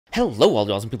Hello all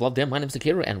the awesome people out there, my name is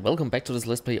Takeru and welcome back to this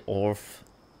Let's Play of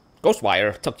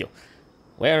Ghostwire Tokyo,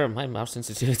 where my mouse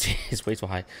sensitivity is way too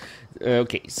high.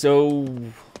 Okay, so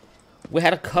we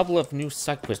had a couple of new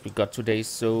side quests we got today,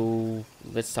 so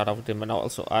let's start off with them. And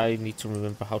also I need to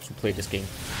remember how to play this game.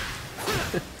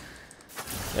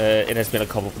 It has been a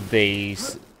couple of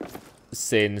days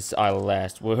since I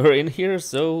last were in here,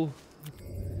 so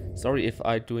sorry if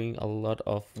I'm doing a lot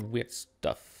of weird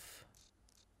stuff.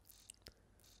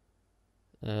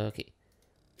 Okay,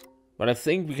 but I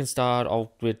think we can start off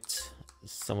with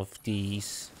some of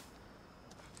these.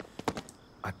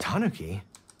 A tanuki?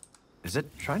 Is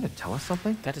it trying to tell us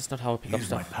something? That is not how I pick up Use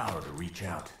stuff. my power to reach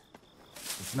out.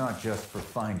 It's not just for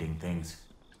finding things.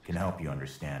 It can help you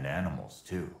understand animals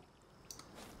too.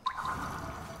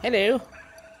 Hello.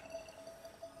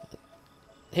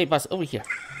 Hey, boss, over here.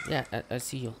 Yeah, I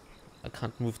see you. I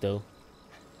can't move though.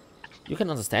 You can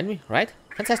understand me, right?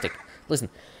 Fantastic. Listen,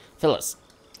 fellas.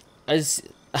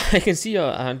 I can see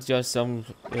your hand just some.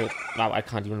 Wow, I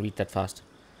can't even read that fast.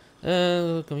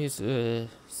 Come here.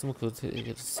 Someone could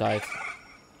get side.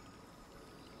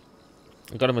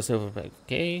 I got myself back.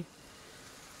 Okay.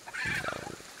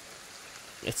 No.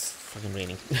 It's fucking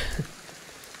raining.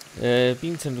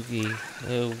 Being Tanuki.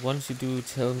 Once you do,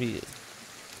 tell me.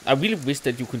 I really wish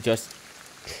that you could just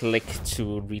click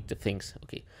to read the things.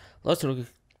 Okay. Lost Tanuki.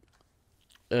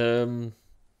 A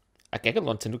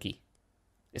Gagalon Tanuki.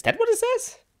 Is that what it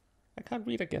says? I can't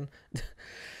read again.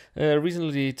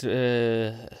 Recently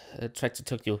tried to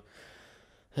Tokyo.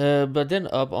 But then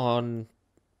up on...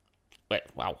 Wait,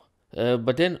 wow.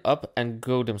 But then up and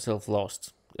got themselves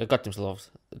lost.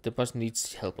 The boss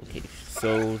needs help, okay.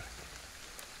 So...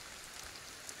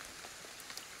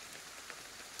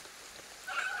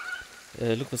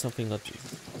 look for something not...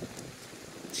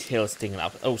 Tail sticking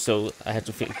out. Oh, so I had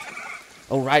to fix...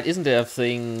 Oh, right, isn't there a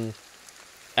thing...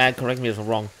 correct me if I'm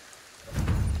wrong.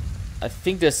 I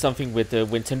think there's something with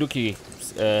when Tanuki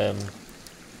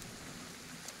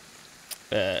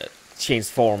change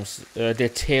forms, their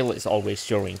tail is always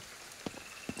showing.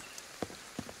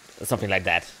 Something like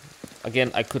that.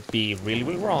 Again, I could be really,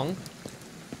 really wrong.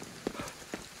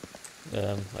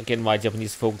 Again, my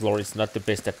Japanese folklore is not the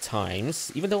best at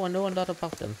times, even though I know a lot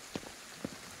about them.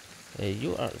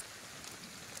 You are...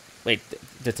 Wait,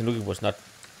 the Tanuki was not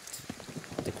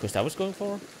the quest I was going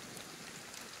for?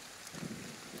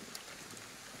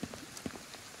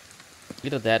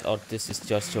 Either that or this is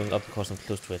just showing up because I'm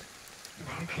close to it.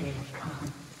 Where could it have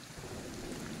gone?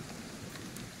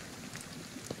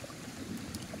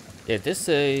 Yeah, this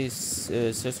says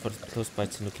search for close by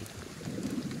Tanuki.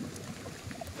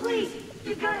 Please,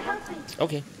 you gotta help me.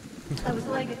 Okay. I was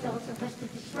lying at Dolls arrested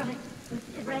the shrine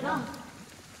with it right on.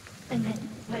 And then,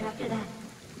 right after that,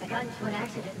 I got into an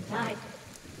accident and died.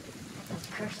 That's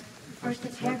cursed. First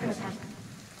its hair grows out.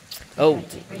 Oh. If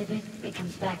I get rid of it, it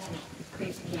comes back to me. It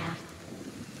creeps me out.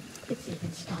 It's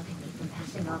even stopping me from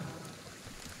passing off.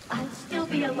 I'd still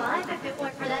be alive if it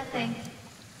weren't for that thing.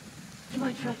 Do you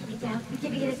mind tracking me down and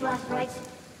giving it its last rites?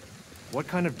 What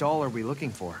kind of doll are we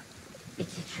looking for?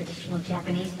 It's a traditional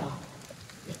Japanese doll.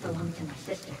 It belonged to my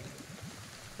sister.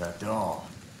 That doll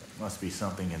must be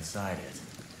something inside it.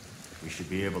 We should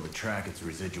be able to track its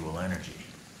residual energy.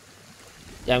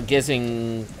 Yeah, I'm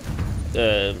guessing...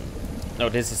 no,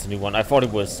 this is a new one. I thought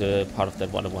it was part of that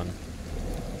one.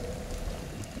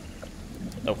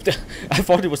 Oh, I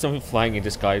thought it was something flying in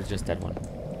the sky, just that one.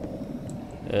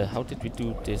 How did we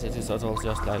do this? It is also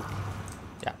just like...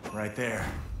 Yeah. Right there.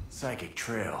 Psychic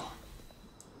trail.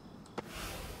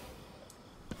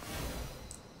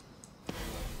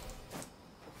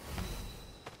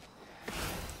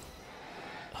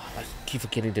 I keep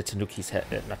forgetting the Tanuki's head.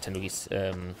 Not Tanuki's.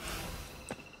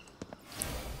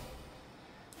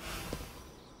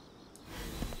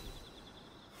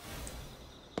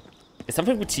 It's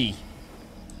something with T.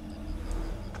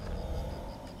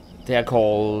 They are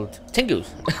called Tengus.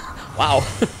 Wow.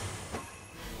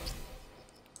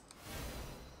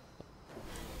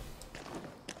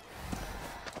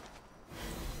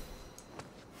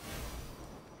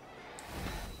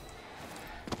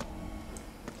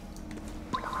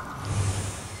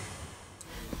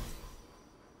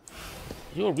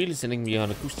 You're really sending me on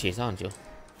a goose chase, aren't you?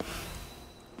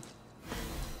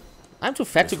 I'm too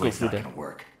fat to go through that. Not gonna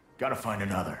work. Gotta find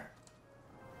another.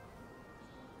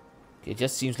 It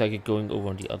just seems like it's going over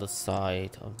on the other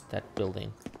side of that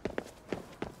building.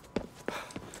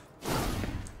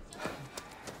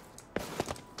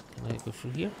 Can I go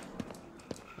through here?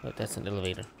 Oh, that's an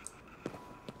elevator.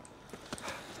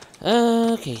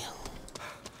 Okay.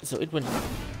 So it went...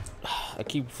 I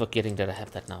keep forgetting that I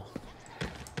have that now.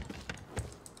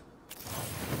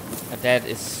 And that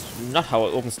is not how I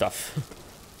open stuff.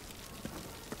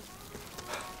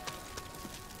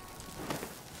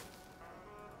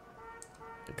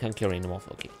 I can't carry anymore.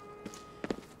 Okay.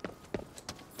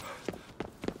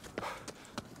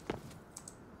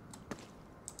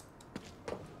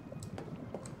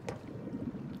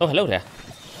 Oh, hello there.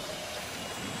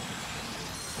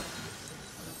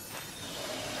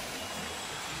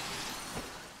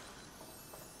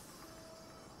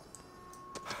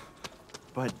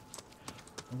 But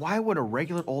why would a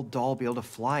regular old doll be able to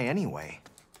fly anyway?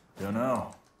 Don't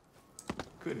know.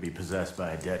 Could be possessed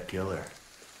by a dead killer.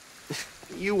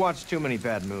 You watch too many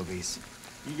bad movies.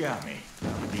 You got me.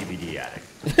 I'm a DVD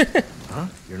addict. Huh?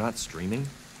 You're not streaming?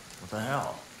 What the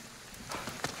hell?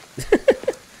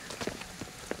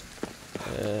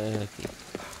 Okay.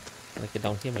 Can I get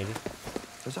down here, maybe?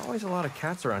 There's always a lot of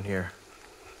cats around here.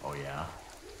 Oh, yeah?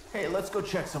 Hey, let's go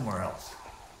check somewhere else.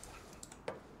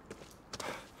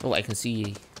 Oh, I can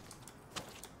see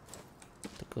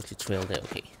the ghostly trail there.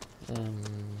 Okay.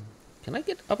 Can I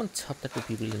get up on top? That would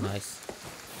be really nice.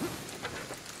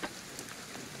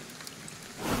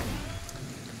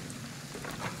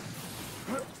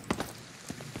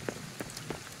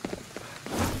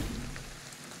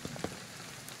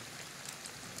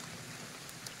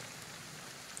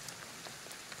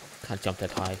 Can't jump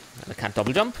that high, and I can't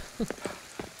double jump.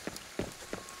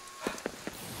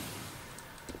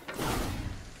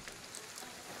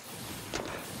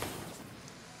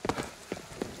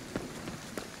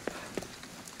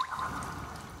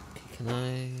 Can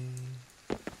I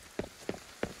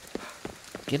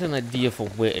get an idea for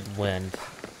where it went?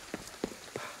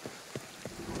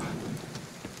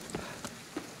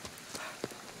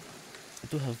 I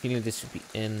do have a feeling this should be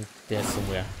in there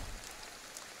somewhere.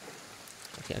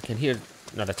 Okay, I can hear.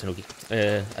 No, that's Tanuki.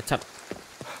 A top.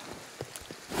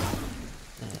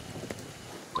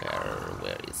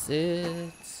 Where is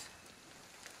it?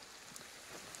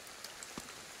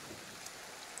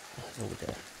 Oh, it's over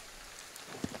there.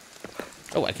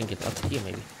 Oh, I can get up here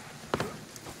maybe.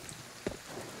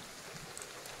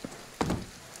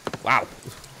 Wow.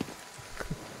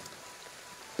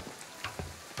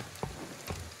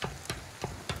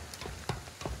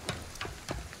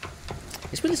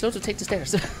 It's really slow to take the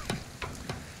stairs.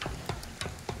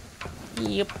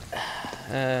 Yep.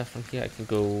 From here I can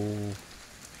go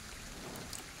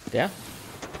there.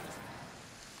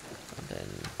 And then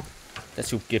that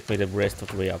should get me the rest of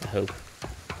the way up, I hope.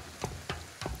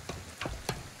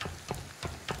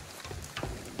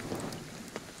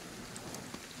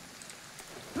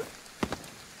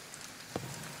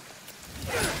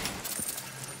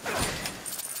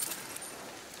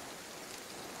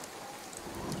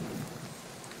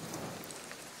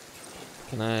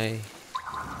 Can I?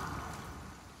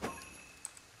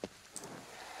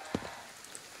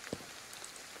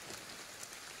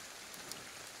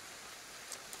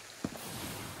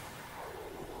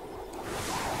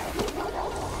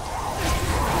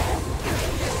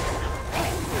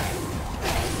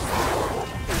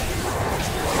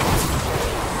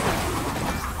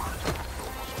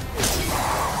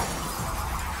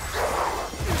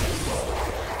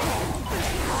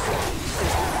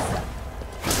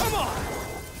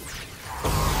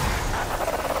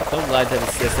 Don't lie that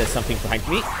it says there's something behind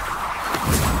me. That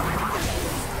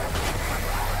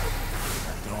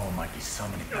doll might be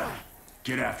summoning me.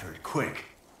 Get after it, quick.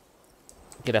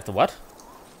 Get after what?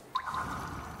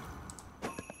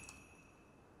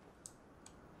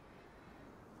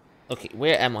 Okay,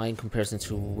 where am I in comparison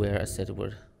to where I said it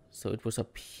would? So it was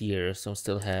up here, so I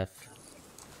still have...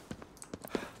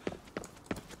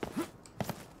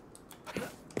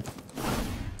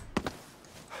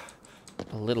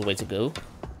 a little way to go.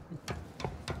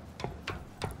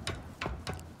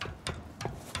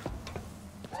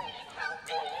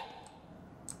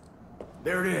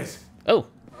 There it is. Oh!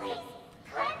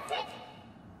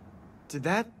 Did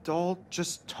that doll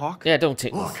just talk? Yeah, don't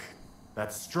take... Look,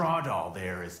 that straw doll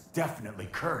there is definitely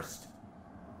cursed.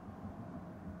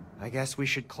 I guess we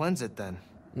should cleanse it then.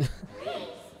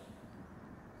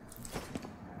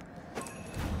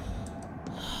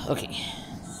 Okay.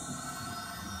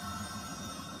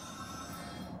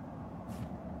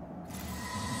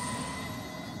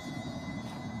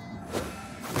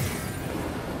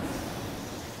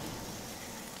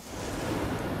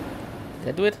 Did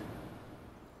I do it?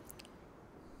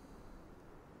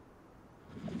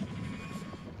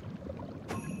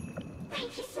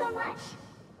 Thank you so much.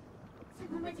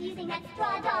 Someone was using that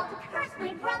straw doll to curse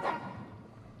my brother.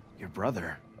 Your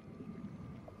brother?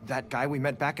 That guy we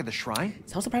met back at the shrine?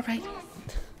 Sounds about right.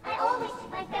 Yes, I always did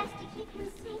my best to keep him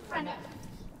safe from it.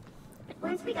 But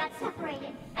once we got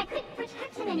separated, I couldn't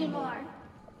protect him anymore.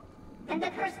 And the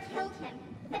curse killed him,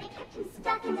 but it kept him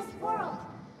stuck in this world.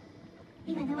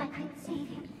 Even though I couldn't save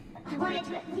him, I wanted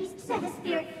to at least set his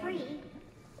spirit free.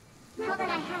 Now that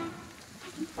I have, I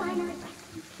can finally rest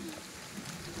in peace.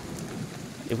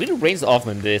 It really rains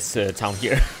often in this town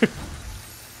here.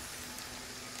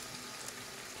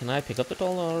 Can I pick up the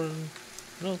doll or...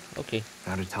 No? Okay.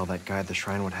 Now to tell that guy at the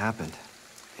shrine what happened,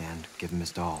 and give him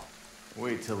his doll.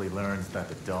 Wait till he learns that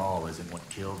the doll isn't what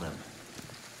killed him.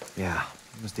 Yeah,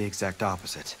 it was the exact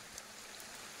opposite.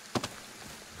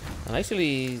 I'm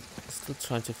actually still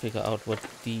trying to figure out what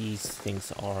these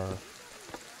things are.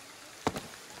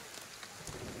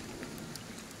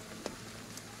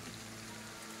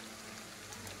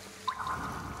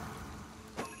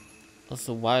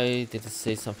 Also, why did it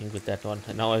say something with that one?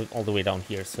 And now I'm all the way down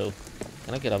here, so...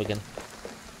 Can I get up again?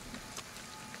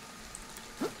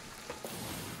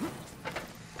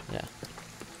 Yeah.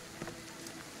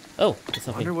 Oh, there's I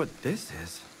something. wonder what this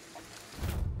is.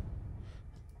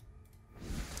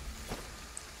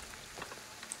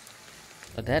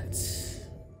 But that's...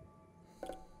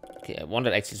 Okay, I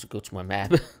wanted actually to go to my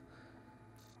map.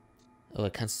 Oh, I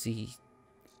can't see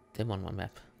them on my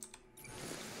map.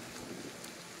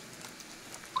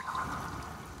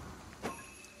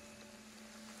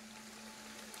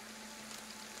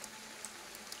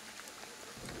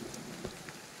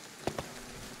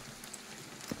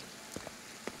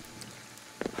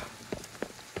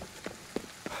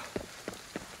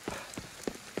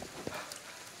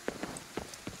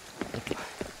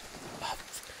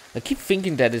 I keep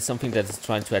thinking that it's something that is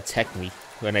trying to attack me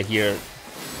when I hear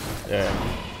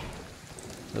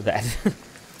that.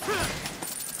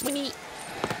 Winnie,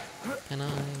 can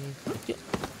I? Yeah.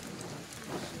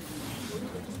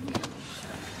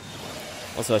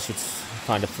 Also, I should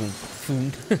find a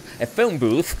a phone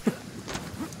booth.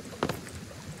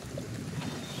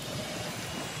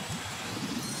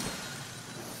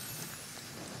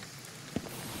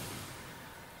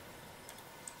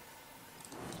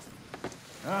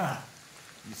 Ah,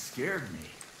 you scared me.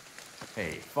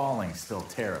 Hey, falling's still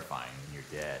terrifying when you're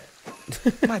dead.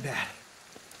 My bad.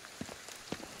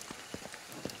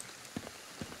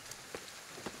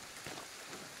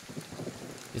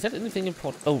 Is that anything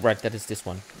important? Oh, right, that is this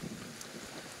one.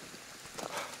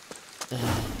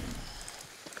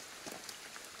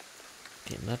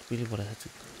 Okay, not really what I had to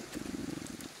do.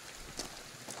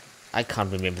 I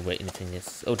can't remember where anything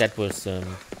is. Oh, that was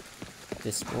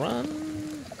this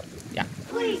run. Yeah.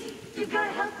 Please, you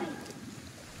gotta help me.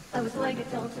 I was laying at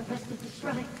Delta rest at the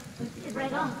shrine with it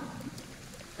right on.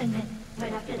 And then,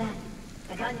 right after that,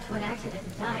 I got into an accident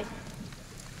and died.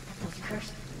 That doll's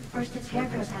cursed. First its hair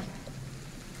grows out.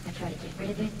 I try to get rid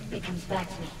of it, it comes back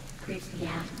to me. Creeps me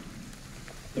out.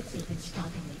 It's even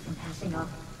stopping me from passing off.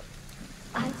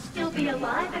 I'd still be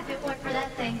alive if it weren't for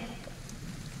that thing.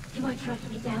 Do you mind tracking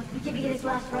me down and giving it his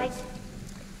last rites?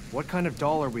 What kind of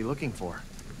doll are we looking for?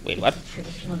 Wait, what? It's a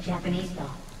traditional Japanese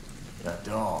doll. That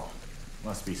doll.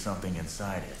 Must be something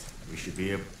inside it. We should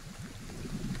be able...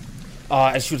 Oh,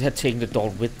 I should have taken the doll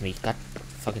with me. God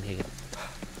fucking hate it.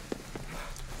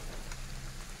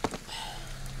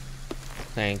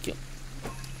 Thank you.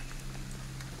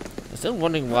 I'm still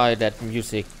wondering why that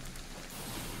music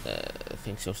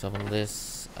thing shows up on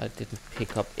this. I didn't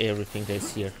pick up everything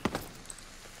that's here.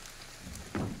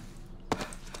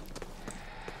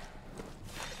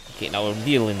 Okay, now I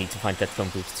really need to find that phone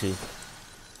booth too.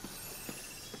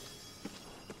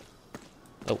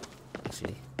 Oh,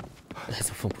 actually, there's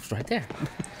a phone booth right there.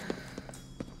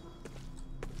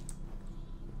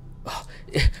 Oh,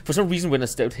 for some reason, when I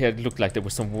stood here, it looked like there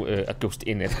was some a ghost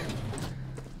in it.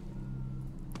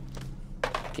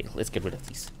 Okay, let's get rid of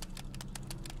these.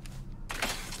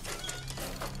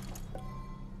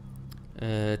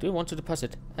 Do we want to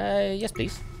deposit? Yes,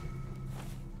 please.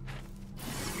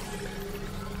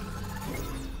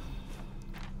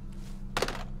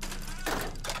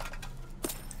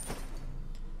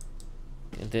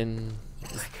 And then... I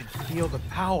can feel the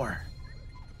power.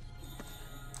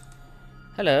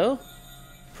 Hello?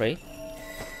 Pray.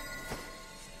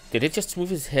 Did it just move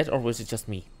his head or was it just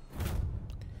me?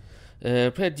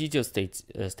 Pray Dijo state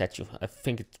statue. I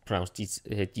think it's pronounced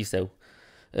Diso.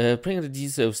 Praying the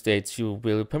Diso state, you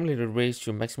will permanently raise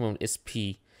your maximum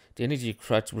SP. The energy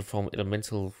required to perform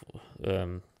elemental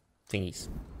thingies.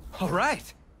 All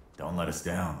right. Don't let us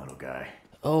down, little guy.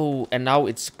 Oh, and now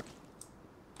it's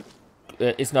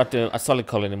not a solid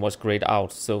color anymore, it's grayed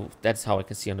out. So that's how I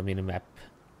can see on the minimap.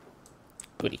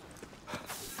 Goody.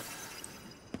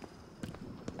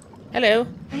 Hello.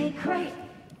 Hey, great.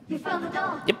 You found the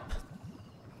doll. Yep.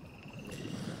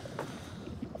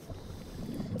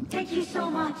 Thank you so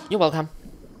much. You're welcome.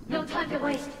 No time to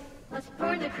waste. Let's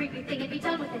burn the creepy thing and be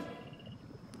done with it.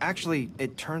 Actually,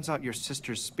 it turns out your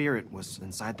sister's spirit was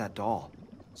inside that doll.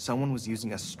 Someone was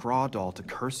using a straw doll to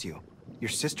curse you. Your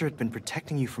sister had been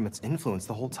protecting you from its influence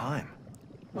the whole time.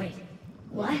 Wait,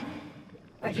 what?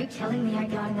 Are you telling me I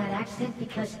got in that accident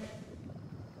because...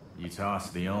 You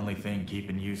tossed the only thing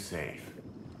keeping you safe.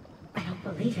 I don't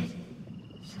believe it.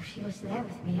 So she was there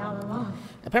with me all along,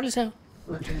 Apparently so.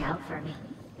 looking out for me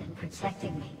and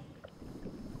protecting me.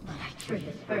 But I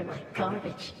treated her like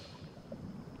garbage.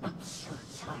 I'm so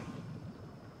sorry.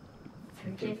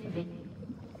 Forgive me.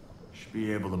 Should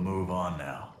be able to move on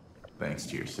now, thanks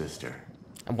to your sister.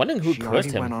 I'm wondering who She cursed already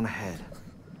him. went on ahead.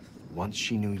 Once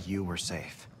she knew you were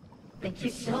safe. Thank you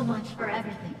so much for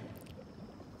everything.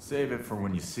 Save it for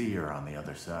when you see her on the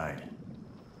other side.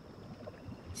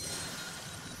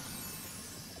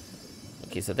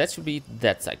 Okay, so that should be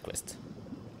that side quest.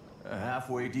 A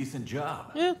halfway decent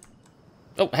job. Yeah.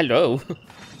 Oh, hello.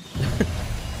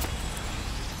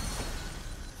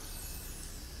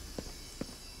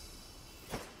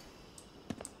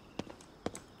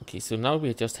 Okay, so now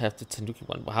we just have the Tanuki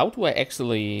one. How do I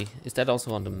actually... Is that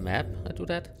also on the map? I do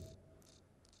that?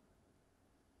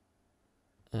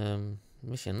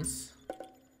 Missions.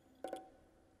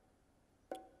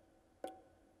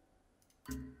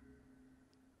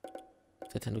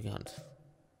 The Tanuki hunt.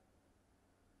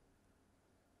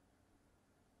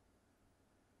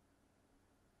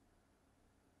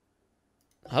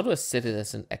 How do I set it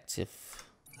as an active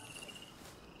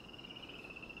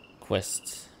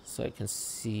quest so I can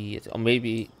see it? Or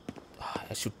maybe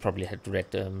I should probably have read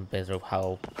better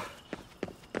how.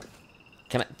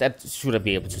 Can I? That should I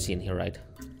be able to see in here, right?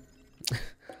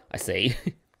 I say.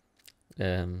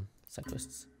 Side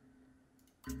quests.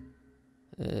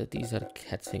 These are the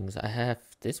cat things. I have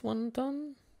this one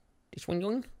done. This one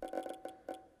done.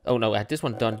 Oh no, I had this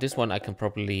one done. This one I can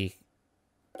probably.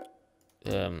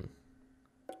 There's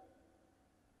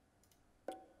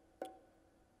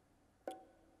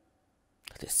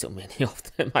so many of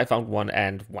them. I found one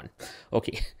and one.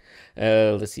 Okay.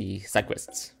 Let's see. Side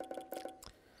quests.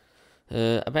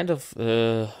 A band of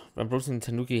Rambosi and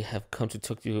Tanuki have come to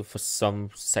Tokyo for some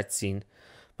sightseeing,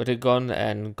 but they're gone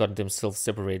and got themselves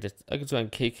separated. Akito and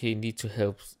KK need to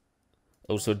help.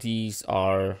 Oh, so these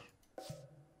are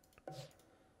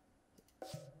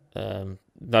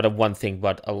not a one thing,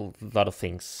 but a lot of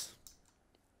things.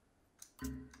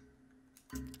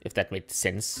 If that made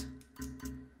sense.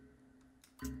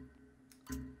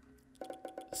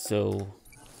 So,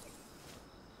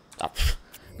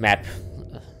 map.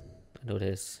 I know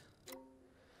there's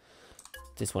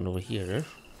this one over here.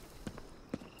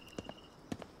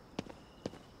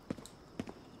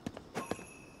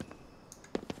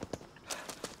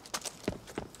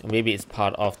 Maybe it's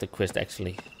part of the quest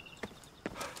actually.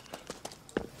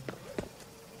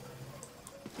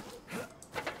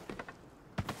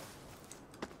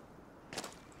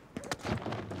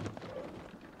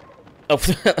 Oh,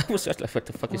 I was just like, what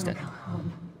the fuck is that? Go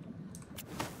home.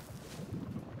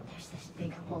 There's this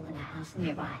big hole in a house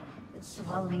nearby that's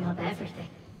swallowing up everything.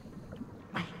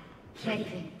 I can't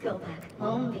even go back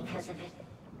home because of it.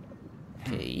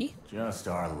 Okay. Just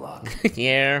our luck.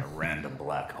 Yeah. A random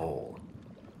black hole.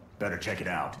 Better check it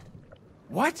out.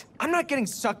 What? I'm not getting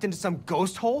sucked into some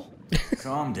ghost hole?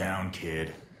 Calm down,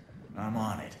 kid. I'm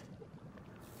on it.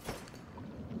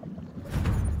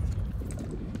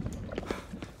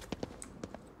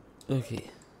 Okay.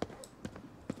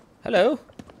 Hello.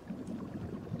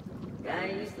 Guy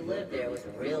who used to live there was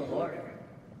a real hoarder.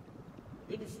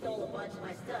 Even stole a bunch of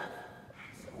my stuff.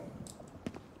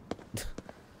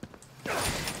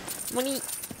 Money.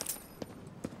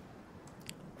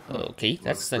 Okay,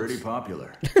 that's Looks pretty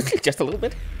popular. just a little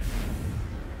bit.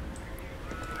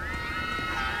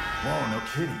 Whoa, no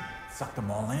kidding. Sucked them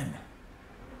all in.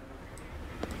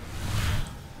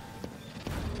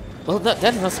 Well,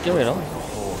 that's not scary at all.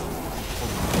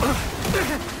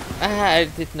 I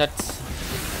did not.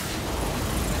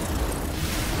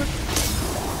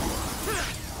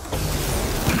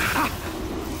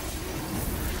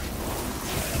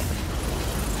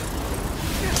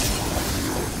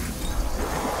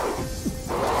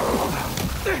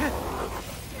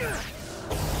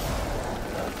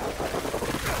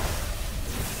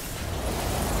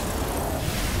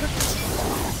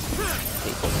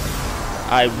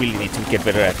 I really need to get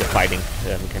better at the fighting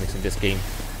mechanics in this game.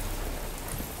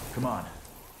 Come on.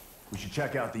 We should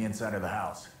check out the inside of the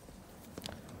house.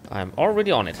 I'm already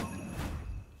on it.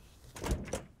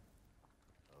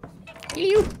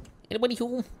 Hello? Anybody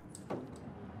home?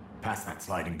 Past that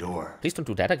sliding door. Please don't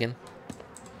do that again.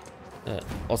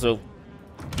 Also,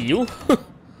 you?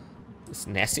 It's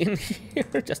nasty in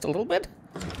here just a little bit.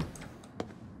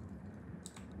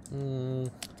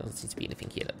 Doesn't seem to be anything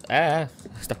here.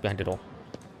 Stuck behind the door.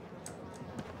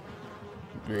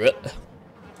 Ugh.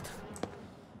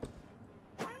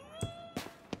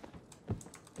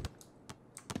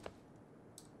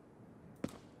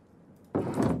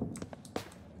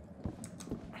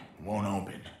 Won't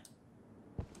open.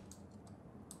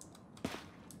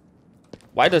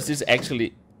 Why does this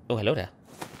actually... Oh, hello there.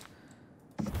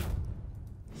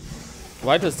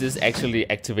 Why does this actually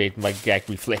activate my gag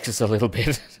reflexes a little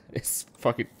bit? It's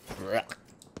fucking...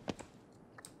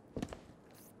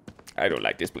 I don't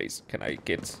like this place. Can I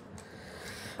get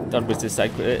done with this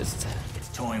side quest? It's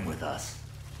toying with us.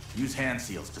 Use hand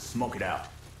seals to smoke it out.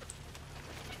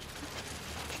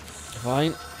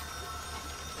 Fine.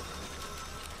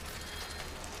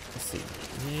 Let's see.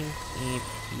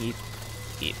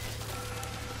 Eep.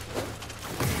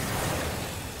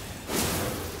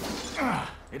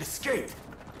 It escaped.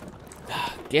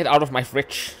 Get out of my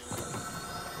fridge.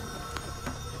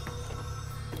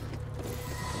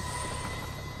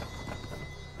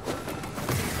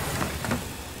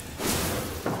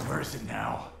 Where is it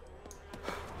now?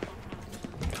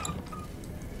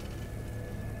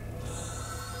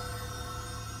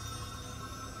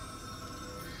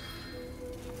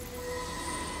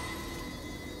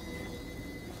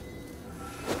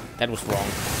 That was wrong.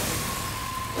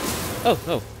 Oh,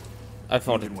 no. I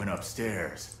thought it went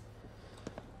upstairs.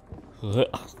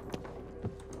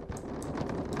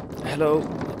 Hello,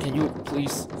 can you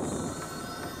please?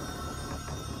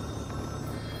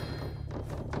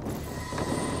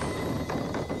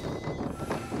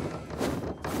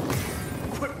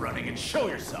 Quit running and show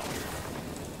yourself.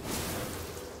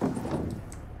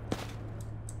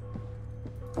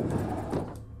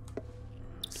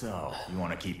 So, you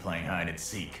want to keep playing hide and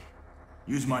seek?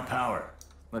 Use my power.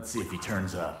 Let's see if he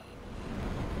turns up.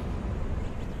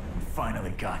 We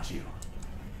finally got you.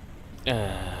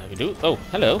 We do? Oh,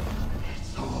 hello.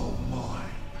 It's all mine.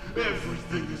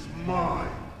 Everything is mine.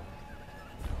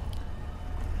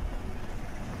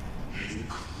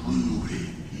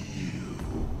 Including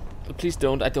you. Please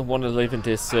don't. I don't want to live in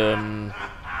this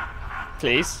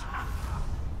place.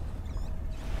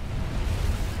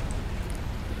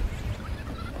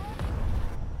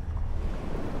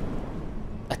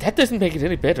 That doesn't make it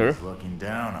any better. He's looking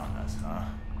down on us, huh?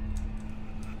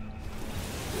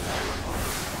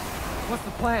 What's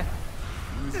the plan?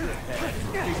 Use your head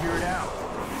and figure it out.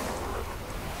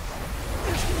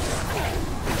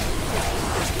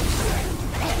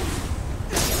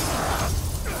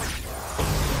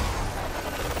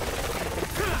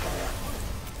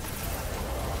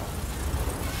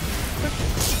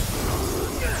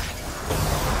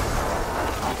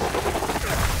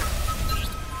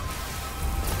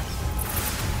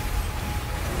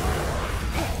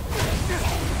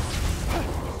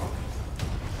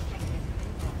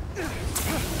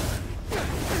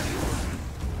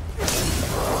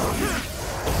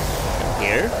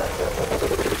 Here.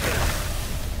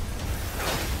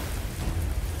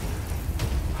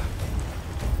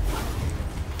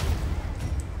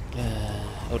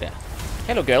 Oh there.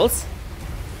 Hello, girls.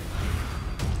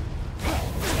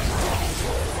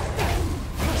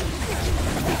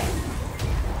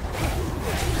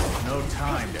 No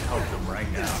time to help them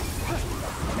right now.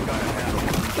 You gotta handle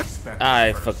unexpected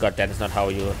I first. forgot that is not how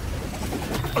you...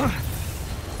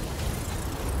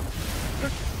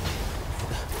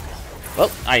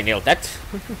 Well, I nailed that.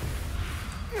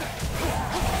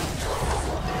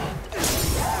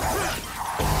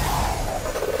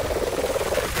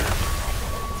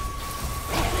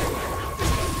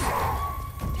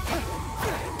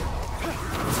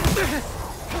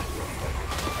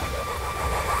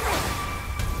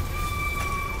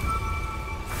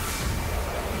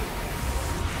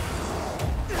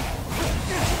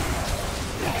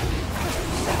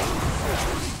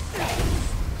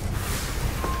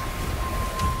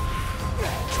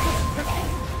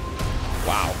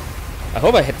 Wow. I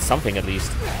hope I hit something at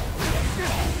least.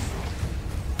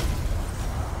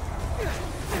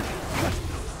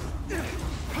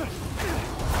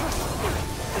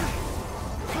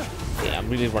 Yeah, I'm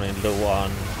really running low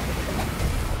on...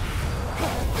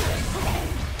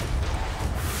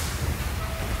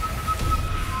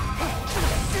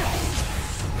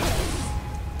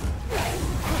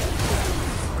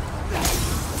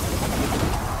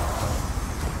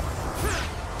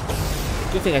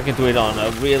 I think I can do it on a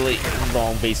really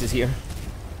long basis here.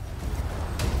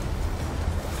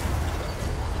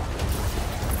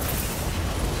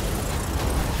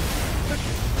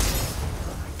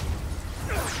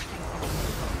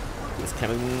 It's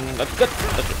kind of not good.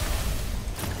 Okay.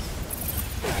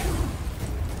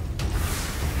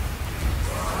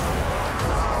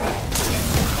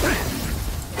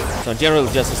 So in general,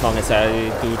 just as long as I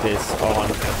do this on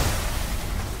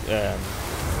a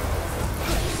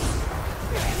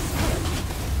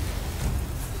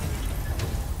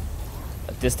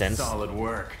distance. Solid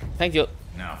work. Thank you.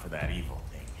 Now for that evil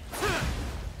thing.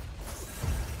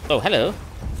 Oh, hello.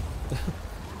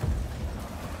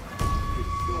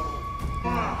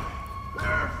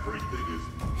 Everything is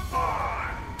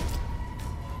mine.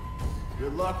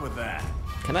 Good luck with that.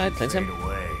 Can I cleanse Fade him?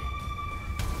 away.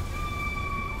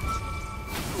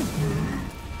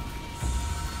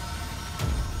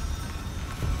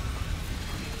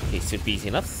 He should be easy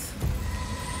enough.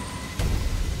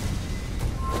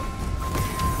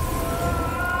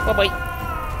 Bye bye.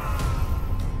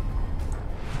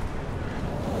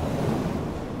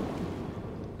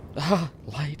 Ah,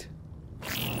 light.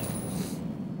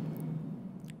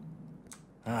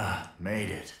 Ah, made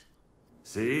it.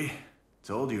 See?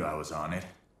 Told you I was on it.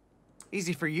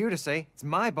 Easy for you to say. It's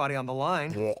my body on the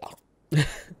line.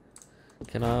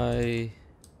 Can I?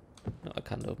 No, I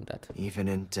can't open that. Even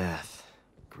in death,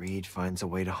 greed finds a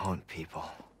way to haunt people.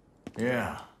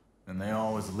 Yeah, and they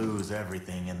always lose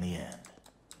everything in the end.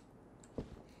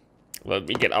 Let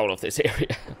me get out of this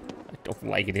area. I don't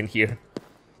like it in here.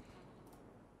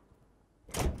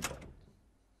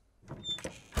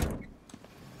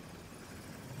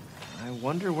 I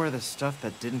wonder where the stuff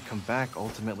that didn't come back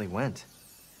ultimately went.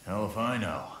 Hell if I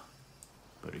know.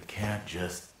 But it can't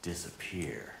just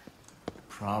disappear.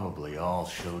 Probably all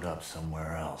showed up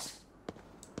somewhere else.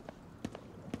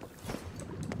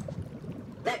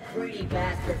 That greedy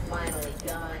bastard finally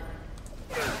gone.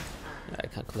 I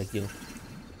can't collect you.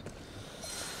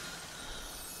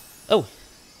 Oh,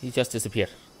 he just disappeared.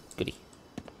 Goody.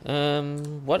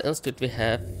 What else did we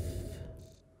have?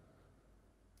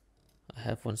 I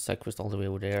have one side quest all the way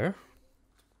over there.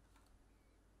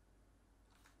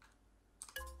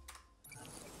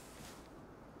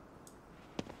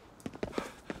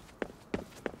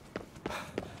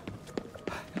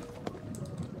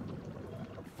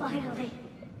 Finally,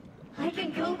 I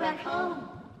can go back home.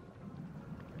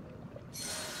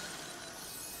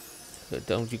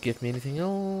 Don't you give me anything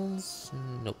else?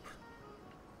 Nope.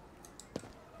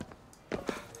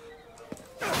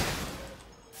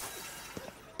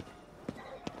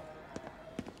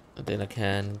 And then I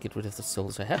can get rid of the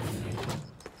souls I have.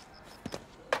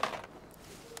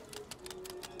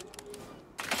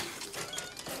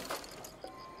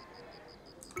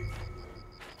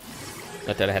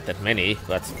 Not that I had that many,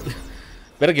 but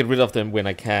better get rid of them when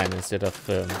I can instead of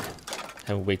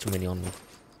having way too many on me.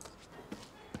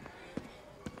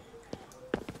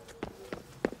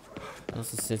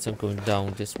 Also, since I'm going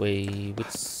down this way, which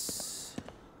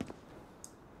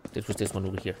this was this one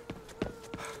over here.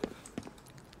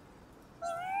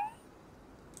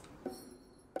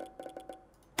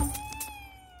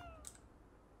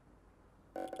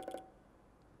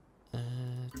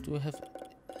 Do I have?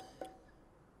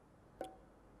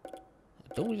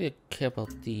 I don't really care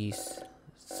about these,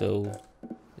 so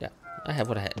yeah, I have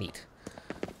what I need.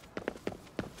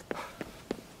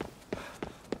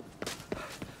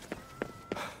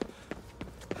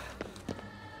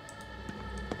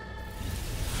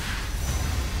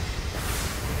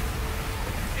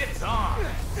 It's on!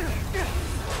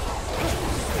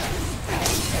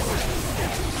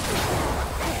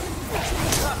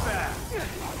 Not bad!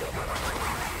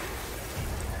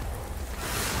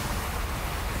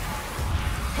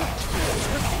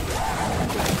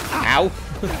 Ow!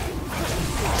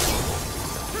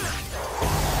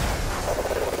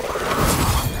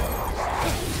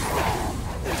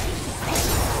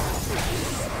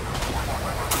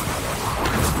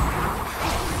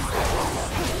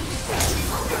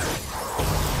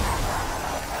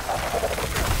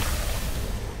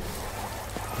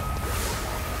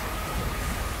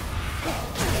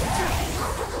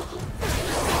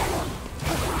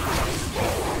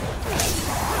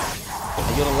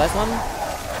 Are you the last one?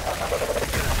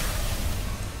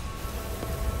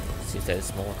 See if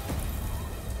there's more.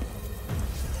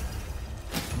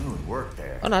 Smooth work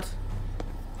there. Or not.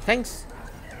 Thanks.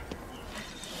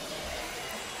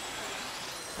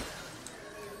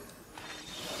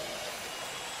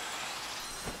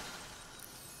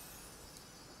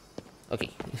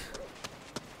 Okay.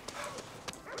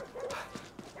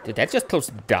 Did that just close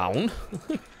down?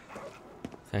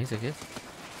 Thanks, I guess.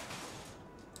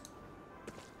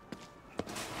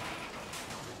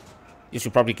 You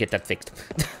should probably get that fixed.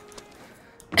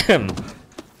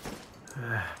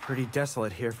 Pretty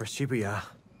desolate here for Shibuya.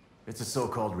 It's a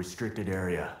so-called restricted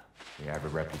area. They have a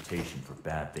reputation for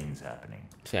bad things happening.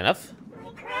 Fair enough.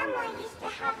 My grandma used to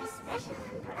have a special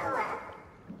umbrella.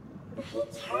 He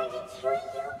turned into a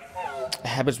yokai.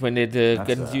 Happens when it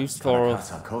gets used for.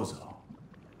 Kozo.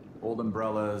 Old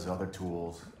umbrellas, other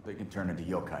tools, they can turn into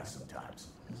yokai sometimes.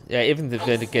 Yeah, even if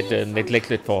they get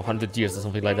neglected for 100 years or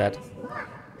something like that.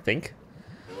 I think.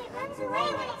 He runs away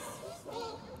when he sees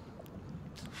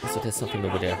me. So there's something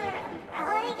over there.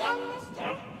 Umbrella again,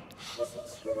 mister. Is it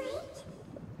too late?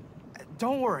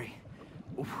 Don't worry.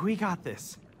 We got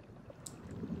this.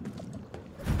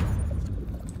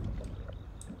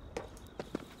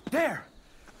 There!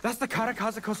 That's the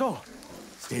Karakaza Kozo.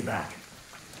 Stay back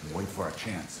and wait for our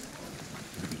chance.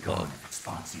 It'll be gone if it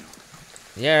spots you.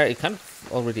 Yeah, it kind of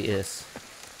already is.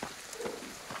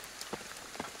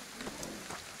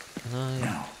 Can I?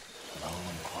 Now, low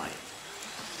and quiet.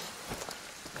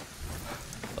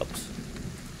 Oops.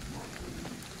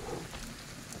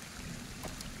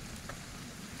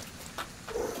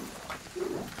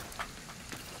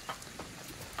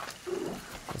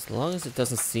 As long as it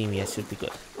doesn't see me, I should be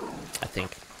good. I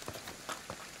think.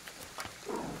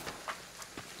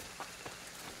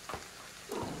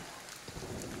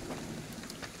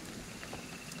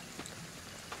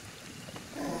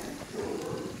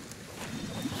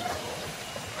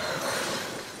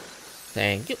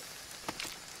 Thank you.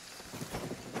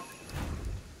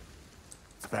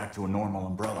 It's back to a normal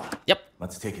umbrella. Yep.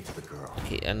 Let's take it to the girl.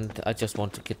 Okay, and I just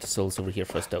want to get the souls over here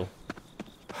first, though.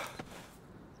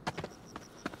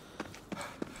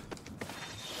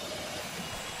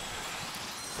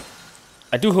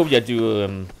 I do hope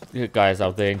you guys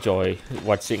out there enjoy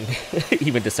watching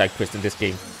even the side quests in this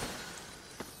game.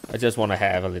 I just want to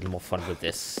have a little more fun with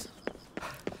this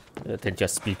than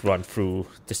just speed run through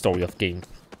the story of game.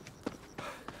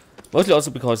 Mostly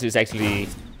also because it's actually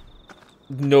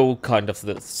no kind of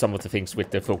some of the things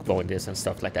with the folklore in this and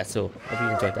stuff like that. So I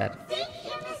really enjoyed that. Thank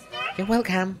you, mister. You're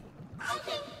welcome. I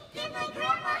can give my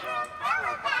grandma her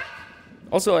umbrella back.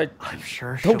 Also, I I'm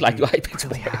sure don't she'll like be your iPad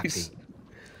really happy. twice.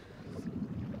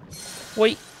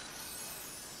 Wait.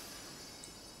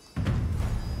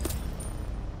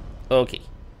 Okay.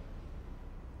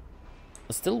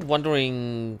 I'm still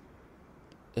wondering.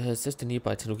 Is this the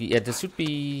nearby Tanuki? Yeah, this should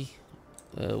be.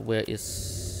 Where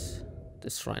is the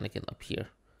shrine again? Up here.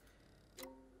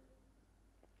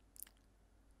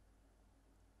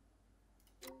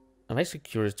 I'm actually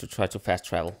curious to try to fast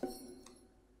travel.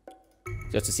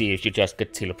 Just to see if you just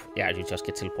get you just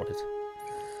get teleported.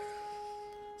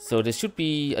 So there should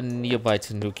be a nearby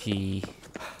Tanuki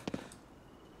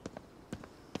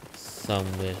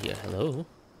somewhere here. Hello?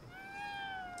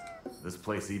 This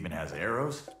place even has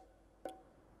arrows?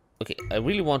 Okay, I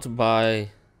really want to buy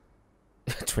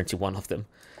 21 of them.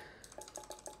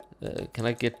 Can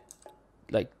I get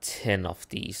like 10 of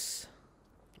these?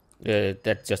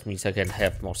 That just means I can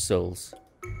have more souls.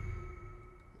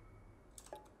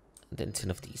 And then 10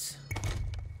 of these.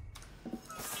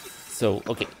 So,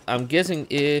 okay, I'm guessing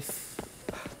if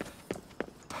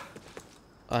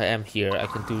I am here, I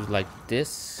can do like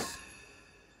this.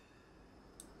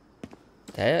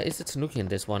 There is a Tanuki in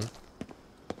this one.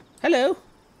 Hello!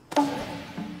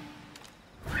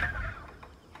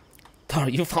 Tar,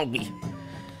 you found me.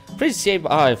 Pretty shaped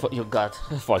eye for you got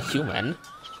for a human.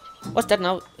 What's that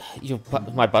now?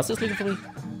 My boss is looking for me?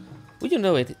 Well, you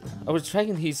know it. I was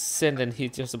tracking his scent and he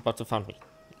just about to find me.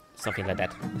 Something like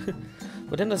that.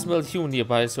 But then I smelled human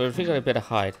nearby, so I figured I better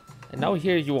hide. And now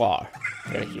here you are.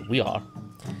 Here we are.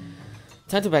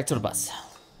 Time to back to the bus.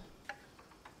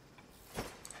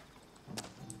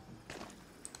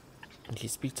 Okay,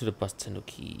 speak to the bus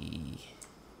Tanuki.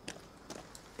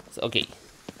 So, okay.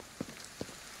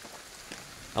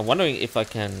 I'm wondering if I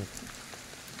can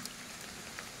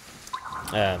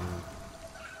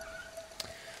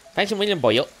thanks a million,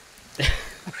 boyo.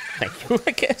 Thank you,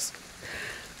 I guess.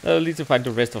 I'll need to find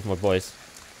the rest of my boys.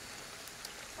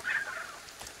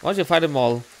 Once you find them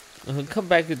all, come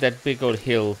back to that big old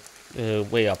hill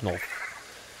way up north.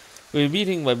 We're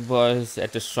meeting my boys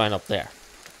at the shrine up there.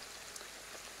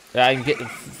 I'm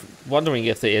wondering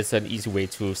if there is an easy way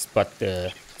to spot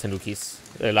the Tanukis.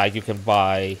 Like you can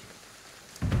buy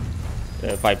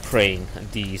by praying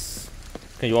these.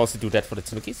 Can you also do that for the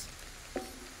Tanukis?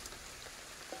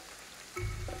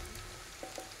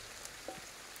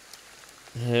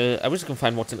 I wish I can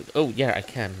find more Tanuki. Oh yeah, I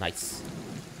can. Nice.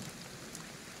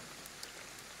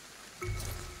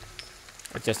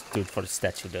 I just do it for the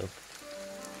statue though.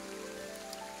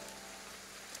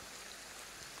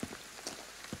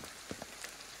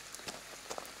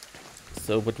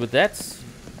 So, but with that,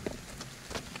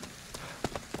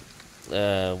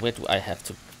 where do I have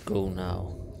to go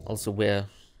now? Also, where?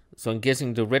 So I'm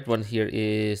guessing the red one here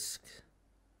is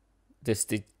the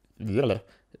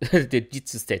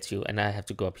Jitsu statue, and I have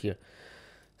to go up here.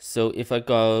 So if I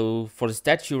go for the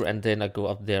statue and then I go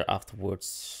up there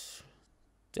afterwards,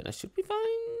 then I should be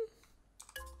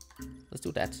fine. Let's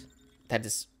do that. That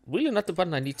is really not the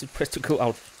button I need to press to go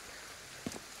out.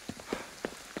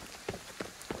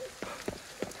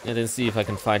 And then see if I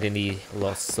can find any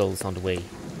lost souls on the way.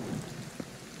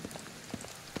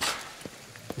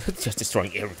 Just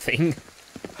destroying everything.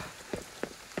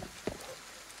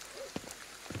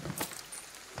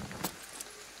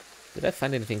 Did I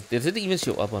find anything? Did it even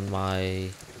show up on my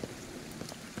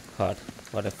HUD?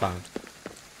 What I found?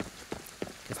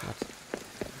 Guess not.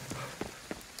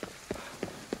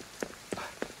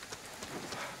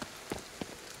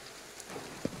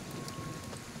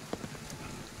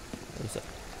 What's up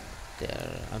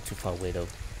there? I'm too far away though.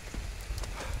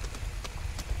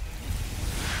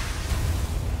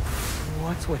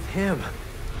 What's with him?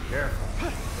 Careful. I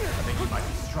think he might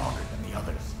be stronger than the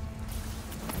others.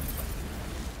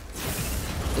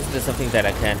 Isn't there something that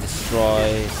I can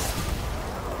destroy?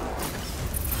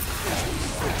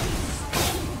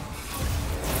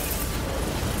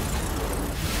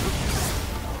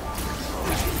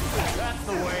 That's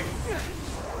the way.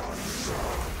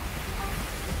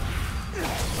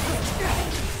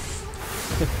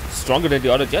 Stronger than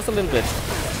the other, just a little bit.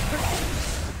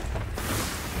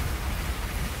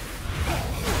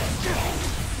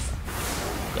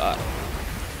 God.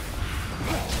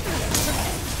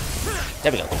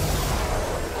 There we go.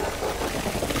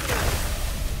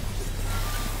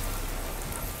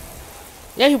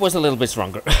 Yeah, he was a little bit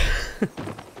stronger.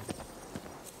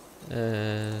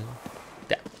 There.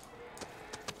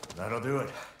 That'll do it.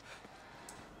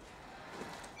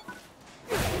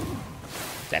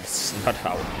 That's not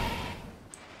how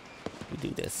we do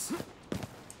this.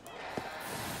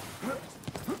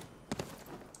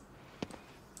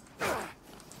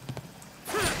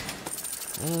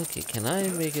 Okay, can I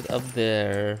make it up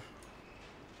there?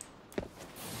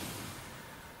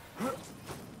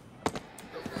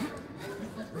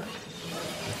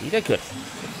 Indeed I could.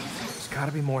 There's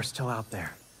gotta be more still out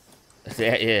there.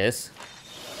 There is.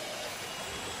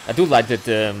 I do like that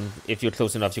if you're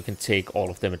close enough you can take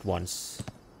all of them at once.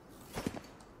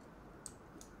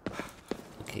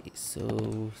 Okay,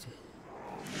 so...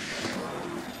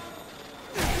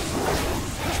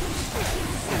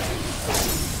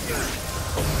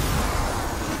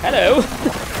 Hello!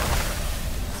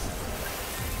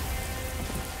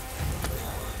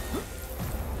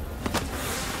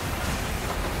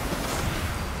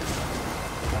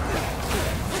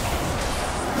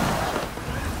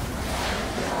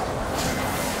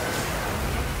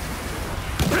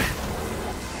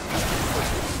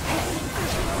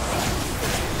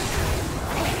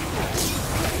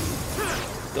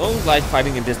 Don't like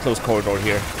fighting in this close corridor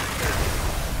here.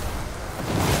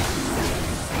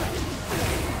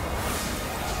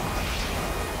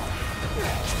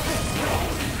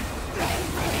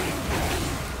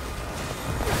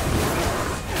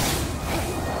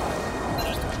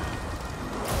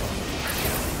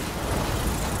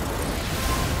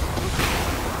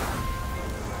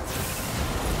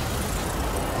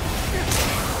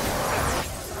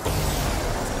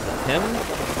 Him.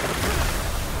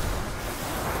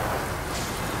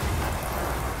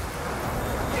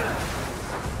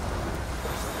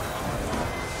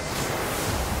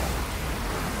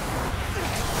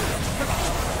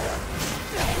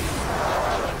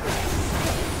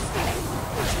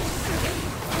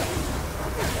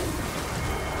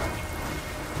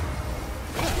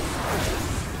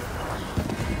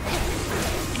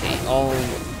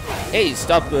 Hey,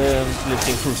 stop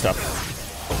lifting through stuff.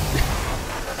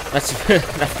 That's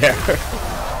not fair.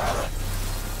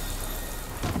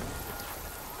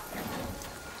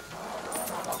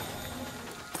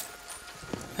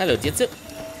 Hello, Jitsu.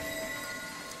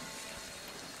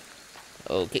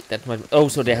 Okay, that might. Oh,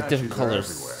 so they have different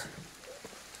colors.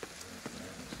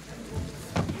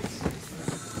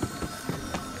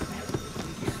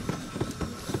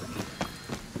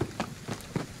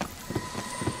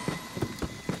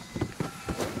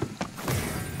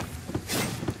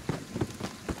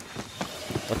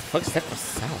 What the fuck is that for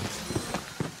sound?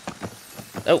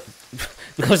 Oh,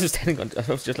 because it's standing on.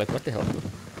 I was just like, what the hell?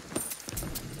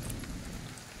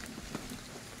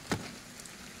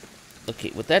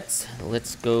 Okay, with that,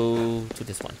 let's go to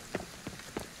this one.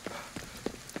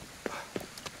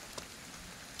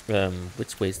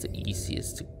 Which way is the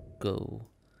easiest to go?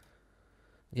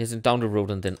 Yes, and down the road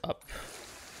and then up.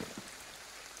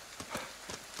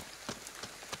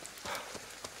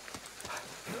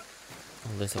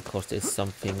 Unless, of course, there's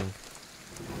something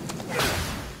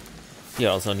here.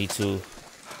 I also need to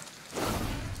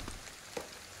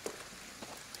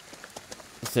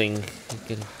think.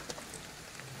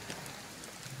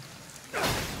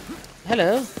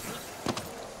 Hello.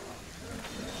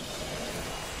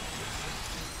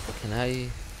 Can I?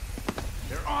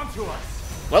 They're onto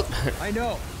us. Well, I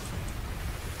know.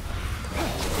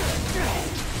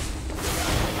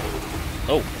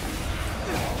 oh.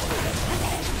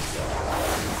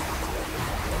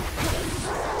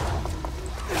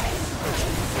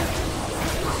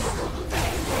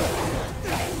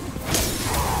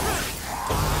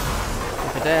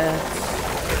 Look at that.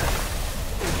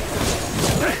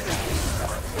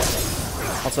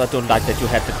 Also, I don't like that you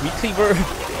had the meat cleaver.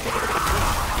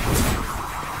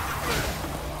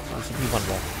 There should be one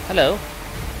more. Hello.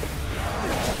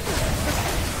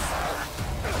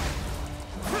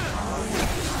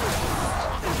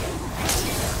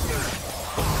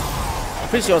 I'm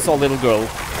pretty sure I saw a little girl.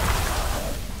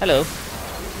 Hello.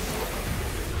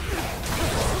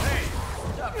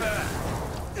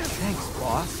 Thanks,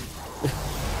 boss.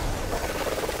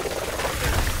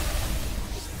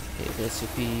 Okay, there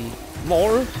should be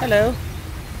more. Hello.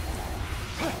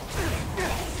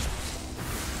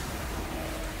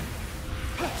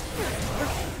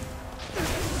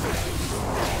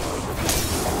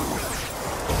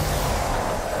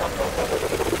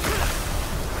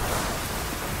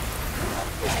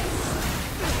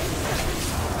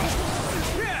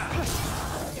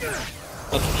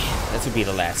 Okay, that should be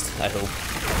the last, I hope.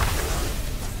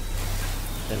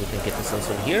 Then we can get this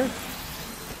also here.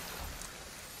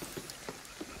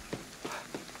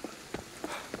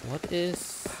 What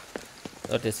is...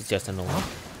 Oh, this is just a normal.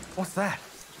 What's that?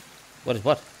 What is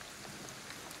what?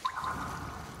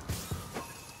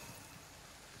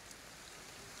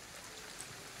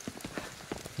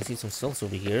 I see some cells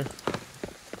over here.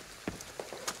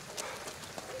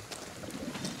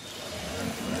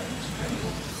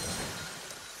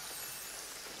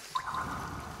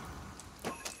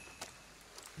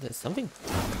 There's something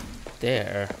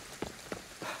there.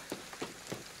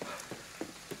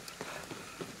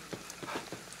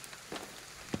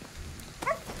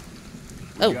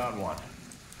 Oh. Got one.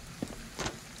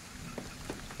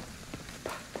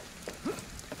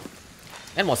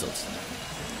 And muscles.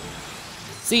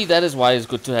 See, that is why it's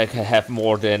good to have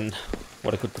more than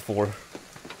what I could before.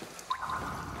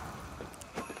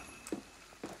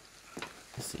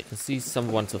 Let's see, I can see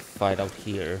someone to fight out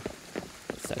here.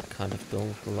 Which I kind of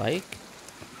don't like.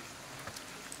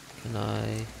 Can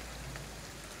I...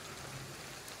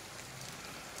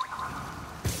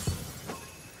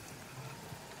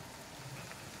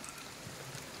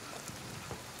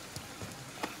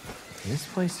 This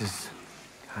place is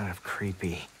kind of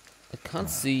creepy. I can't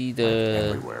see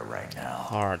the Everywhere right now.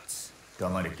 hearts.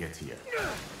 Don't let it get to you.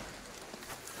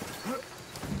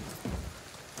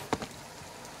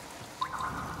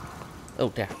 Oh,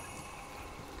 there.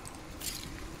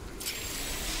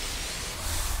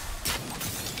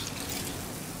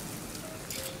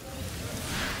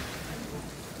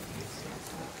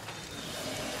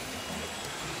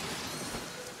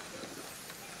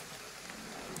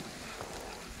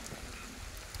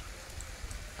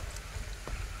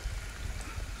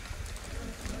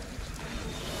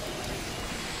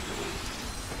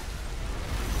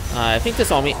 I think they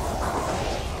saw me.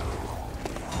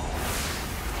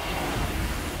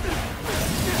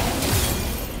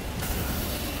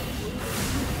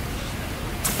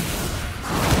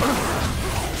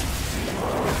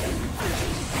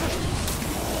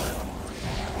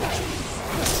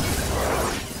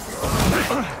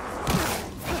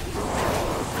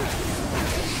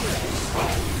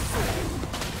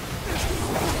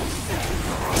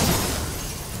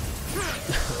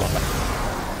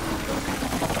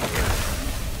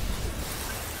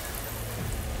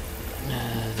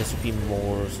 There should be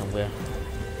more somewhere.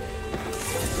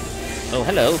 Oh,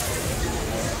 hello.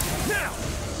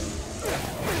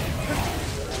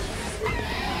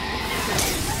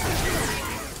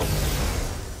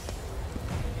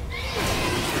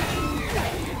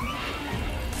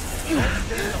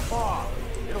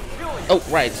 Oh,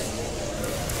 right.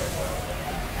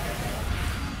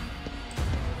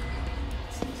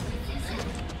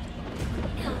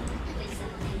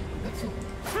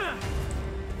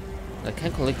 I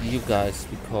can't collect you guys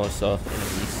because of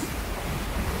enemies.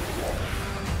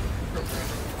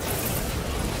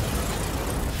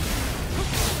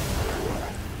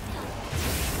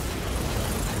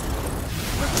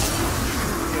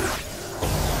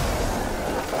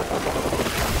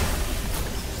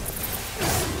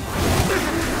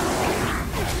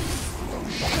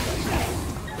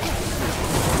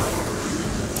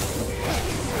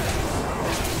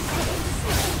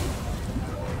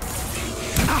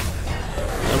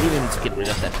 I really need to get rid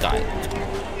of that guy.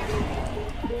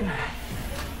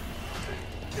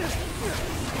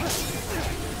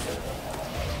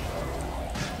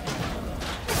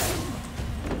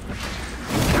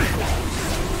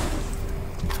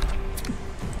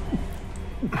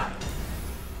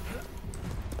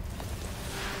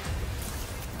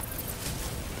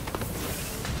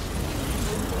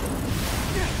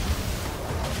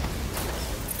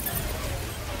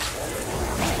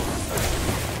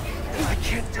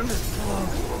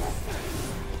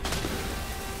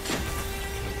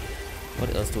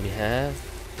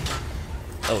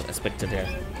 Oh, a Spectre there.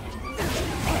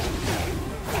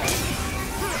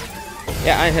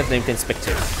 Yeah, I have named them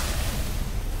Spectre.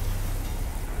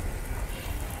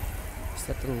 Is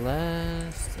that the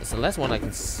last? That's the last one I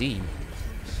can see.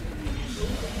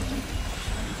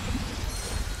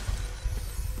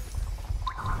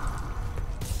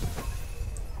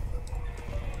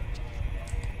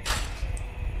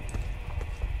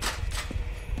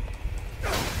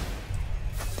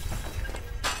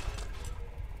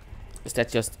 Is that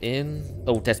just in?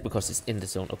 Oh, that's because it's in the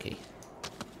zone. Okay.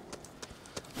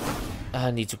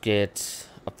 I need to get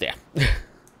up there.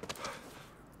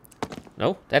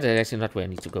 No, that is actually not where I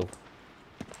need to go.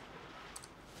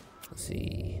 Let's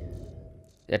see.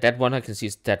 Yeah, that one I can see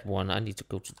is that one. I need to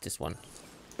go to this one.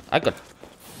 I got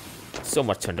so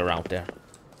much turned around there.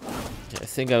 Yeah, I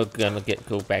think I'm gonna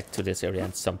go back to this area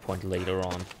at some point later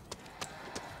on.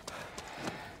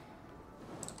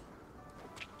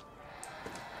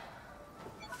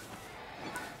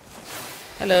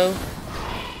 Hello.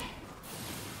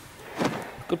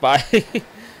 Goodbye.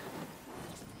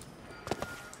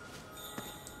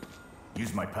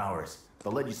 Use my powers.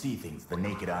 They'll let you see things the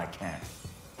naked eye can't.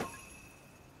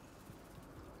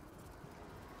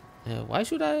 Why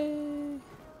should I?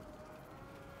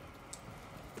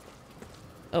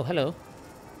 Oh, hello.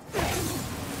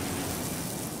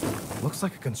 Looks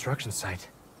like a construction site.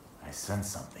 I sense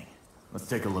something. Let's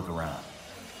take a look around.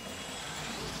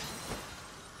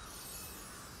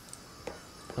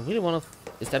 I really want to.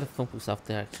 Is that a phone booth out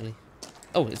there actually?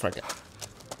 Oh, it's right there.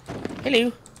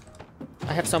 Hello.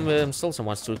 I have some still some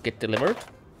ones to get delivered.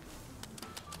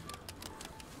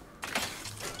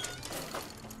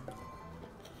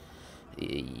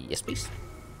 Yes, please.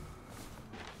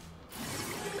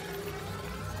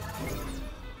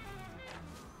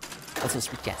 Also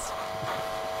sweet gas.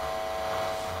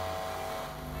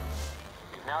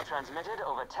 You've now transmitted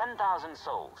over 10,000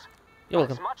 souls. You're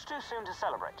welcome. It's much too soon to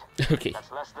celebrate. Okay.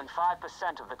 That's less than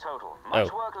 5% of the total. Much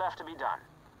Oh. work left to be done.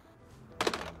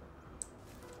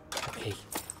 Okay.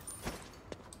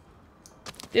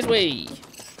 This way.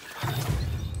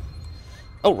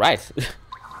 Oh, right.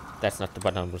 That's not the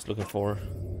button I was looking for.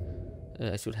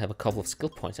 I should have a couple of skill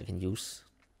points I can use.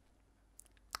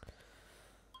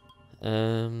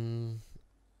 Range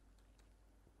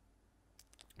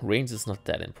is not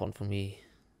that important for me.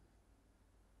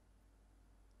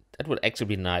 That would actually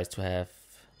be nice to have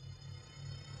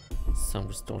some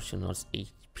distortion on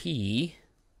HP.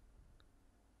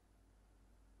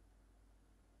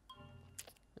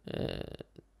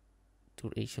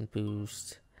 Duration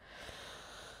boost.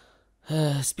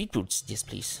 Speed boost, yes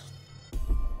please.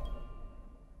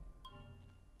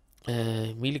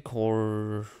 Melee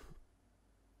core.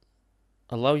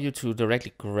 Allow you to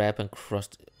directly grab and cross.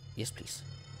 Yes please.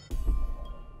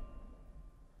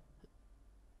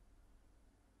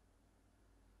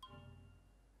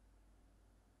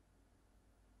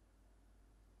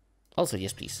 Also,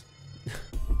 yes, please.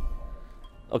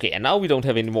 Okay, and now we don't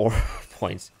have any more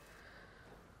points.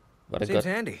 But Seems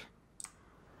handy.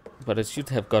 But it should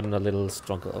have gotten a little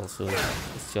stronger also.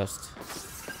 It's just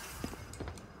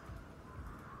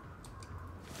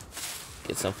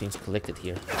get some things collected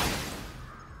here.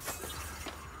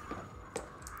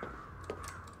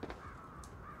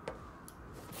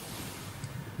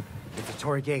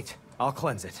 Inventory gate. I'll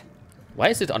cleanse it. Why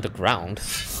is it underground?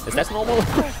 Is that normal?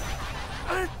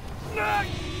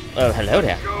 Oh, hello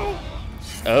there.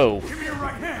 Oh. Give me your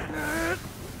right hand.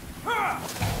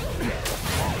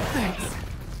 Thanks.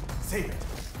 Save it.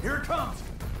 Here it comes.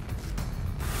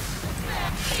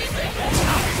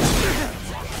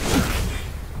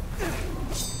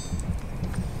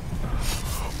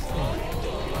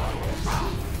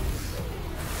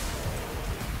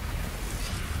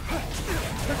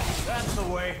 That's the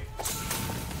way.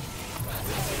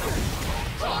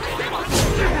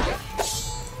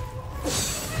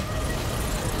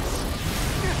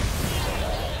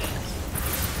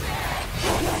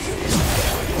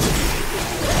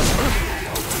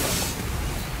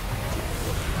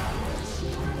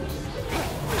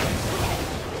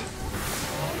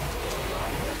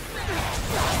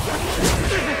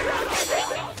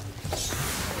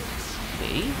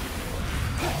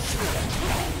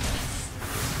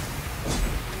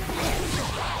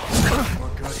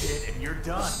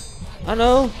 Done. I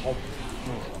know.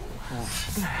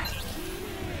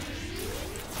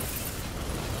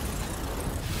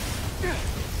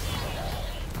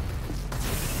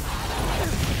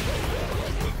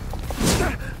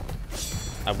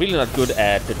 I'm really not good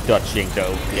at the dodging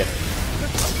though yet.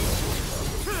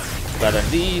 But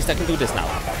at least I can do this now.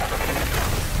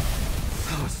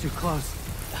 Oh, it's too close.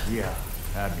 Yeah,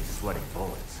 had me sweating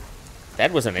bullets.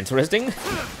 That wasn't interesting.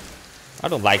 I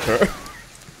don't like her.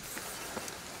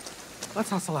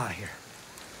 Let's hustle out of here.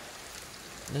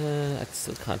 I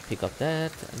still can't pick up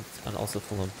that, and I'm also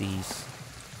full of these.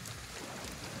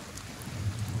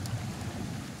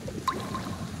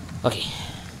 Okay.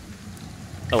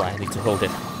 Oh, I need to hold it.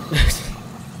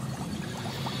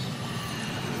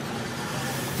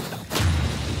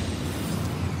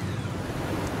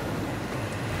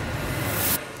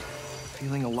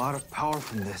 Feeling a lot of power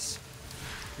from this.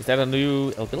 Is that a new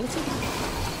ability?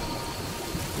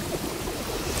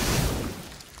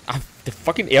 Ah, the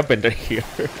fucking airbender here.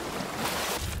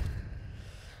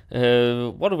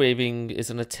 Water waving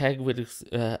is an attack with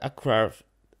aquatic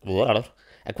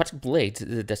blade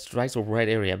that strikes a right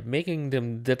area, making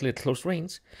them deadly at close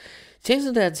range.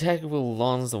 Changing the attack will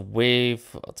launch a wave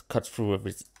to cut through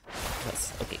every.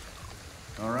 That's okay.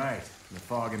 All right, the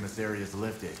fog in this area is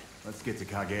lifted. Let's get to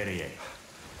Kagerie.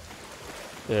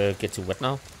 Get to what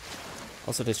now?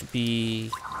 Also, there should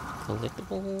be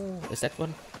collectible. Is that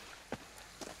one?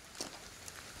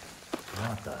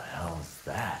 What the hell's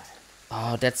that?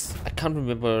 Oh, that's. I can't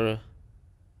remember.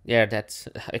 Yeah, that's.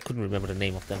 I couldn't remember the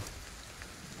name of them.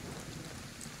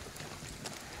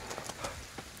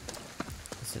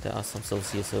 So there are some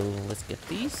souls here, so let's get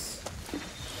these.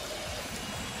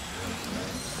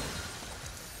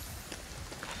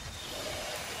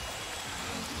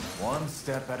 One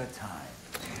step at a time.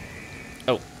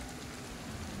 Oh.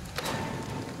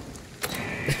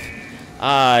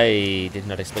 I did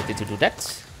not expect it to do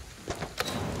that.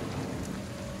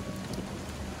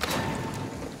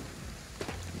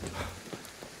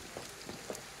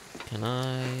 Can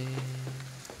I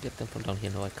get them from down here?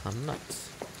 No, I cannot.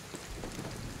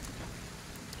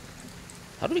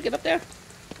 How do we get up there?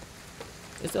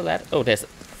 Is there a ladder? Oh, there's a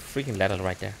freaking ladder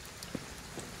right there.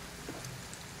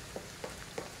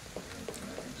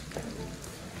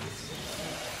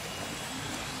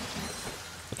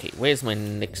 Okay, where's my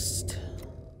next?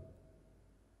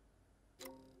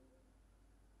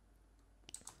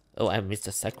 Oh, I missed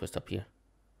a side quest up here.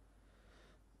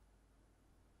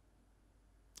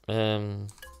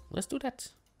 Let's do that.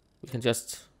 We can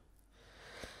just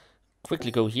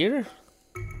quickly go here.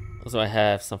 Also, I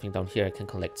have something down here I can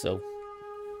collect, so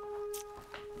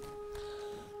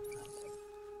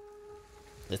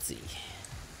let's see.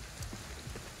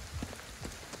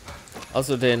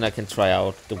 Also, then I can try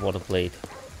out the water blade.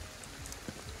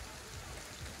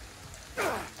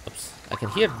 Oops. I can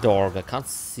hear a dog, I can't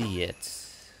see it.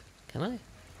 Can I?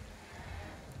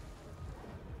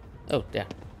 Oh, there.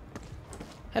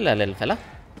 Hello, little fella.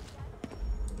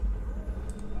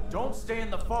 Don't stay in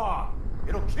the fog.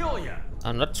 It'll kill you.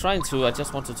 I'm not trying to, I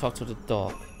just want to talk to the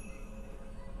dog.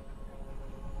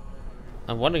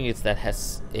 I'm wondering if that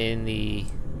has any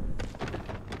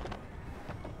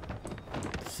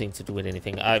thing to do with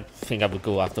anything. I think I would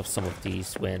go after some of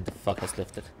these when the fog has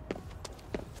lifted.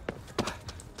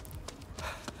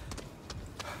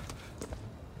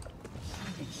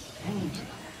 Something strange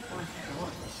about the fourth floor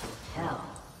of this hotel.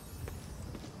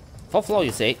 Fourth floor,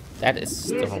 you say? That is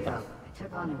the Years wrong ago, one. I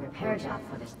took on a repair job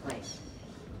for this place.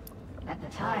 At the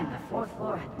time, the fourth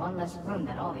floor had one less room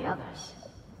than all the others.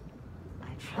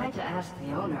 I tried to ask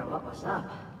the owner what was up,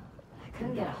 but I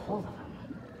couldn't get a hold of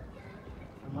him.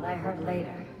 From what I heard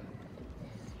later,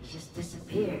 he just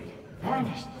disappeared,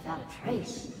 vanished without a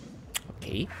trace.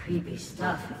 Okay. Creepy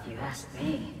stuff, if you ask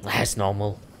me. That's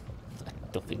normal. I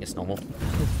don't think it's normal.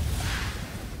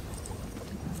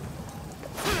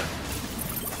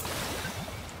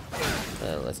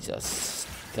 Let's just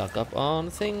stock up on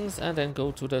things and then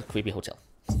go to the creepy hotel.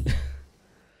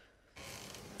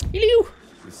 Hello!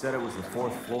 You said it was the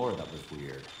fourth floor that was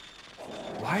weird.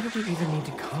 Why do we even need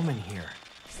to come in here?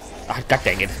 Ah, god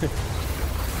dang it.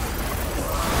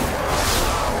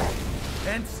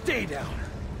 And stay down.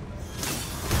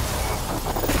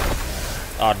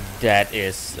 Oh, that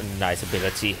is a nice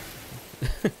ability.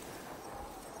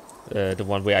 The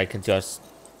one where I can just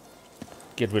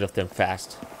get rid of them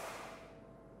fast.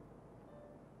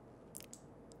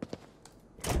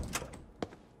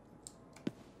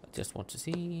 I just want to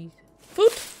see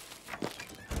food.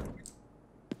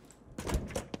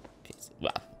 Okay, so,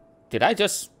 well, did I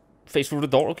just face through the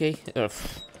door? Okay.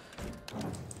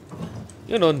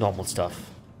 You know, normal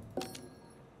stuff.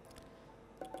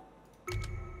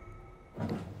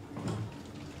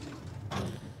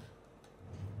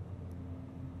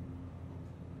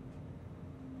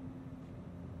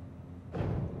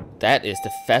 That is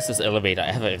the fastest elevator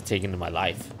I've ever taken in my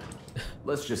life.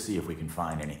 Let's just see if we can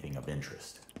find anything of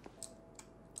interest.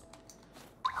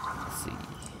 Let's see.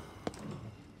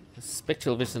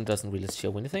 Spectral vision doesn't really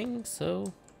show anything,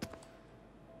 so...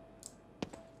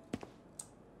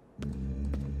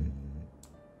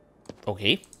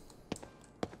 Okay.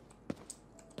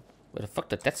 Where the fuck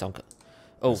did that sound come?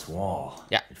 Oh. This wall.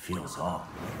 Yeah. It feels off.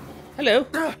 Hello.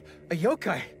 A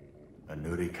yokai! A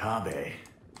Nurikabe.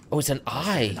 Oh, it's an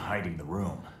eye. Been hiding the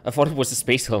room. I thought it was a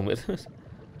space helmet.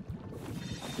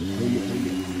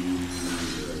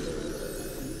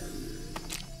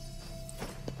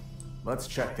 Let's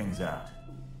check things out.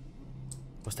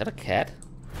 Was that a cat?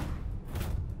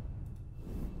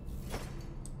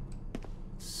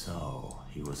 So,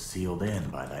 he was sealed in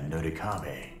by that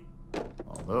Nurikabe.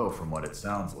 Although, from what it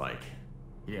sounds like,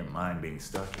 he didn't mind being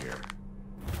stuck here.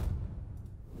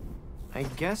 I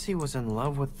guess he was in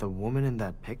love with the woman in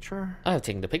that picture? I've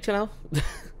taken the picture now.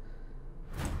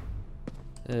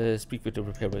 Speak with the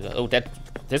repair worker. Oh,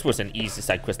 this was an easy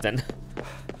side quest then.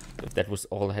 If that was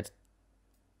all I had.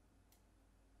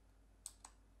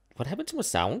 What happened to my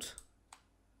sound?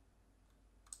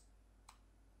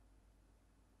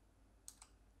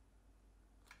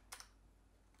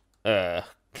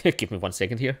 Give me 1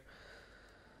 second here.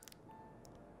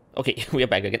 Okay, we are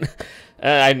back again.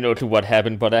 I don't know what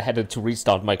happened, but I had to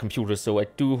restart my computer, so I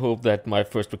do hope that my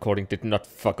first recording did not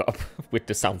fuck up with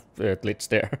the sound glitch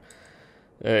there.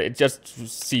 It just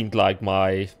seemed like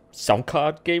my sound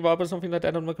card gave up or something like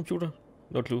that on my computer.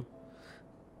 No clue.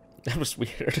 That was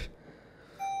weird.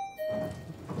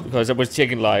 Because I was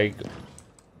checking like...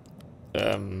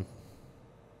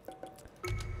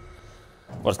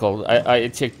 what's it called? I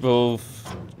checked both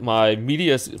my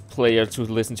media player to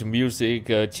listen to music,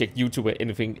 check YouTube or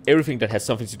anything. Everything that has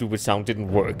something to do with sound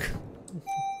didn't work.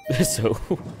 So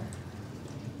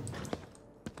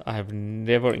I have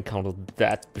never encountered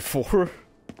that before.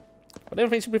 But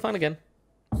everything should be fine again.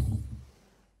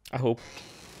 I hope.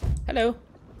 Hello.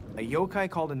 A yokai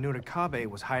called a Nurikabe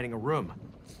was hiding a room.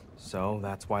 So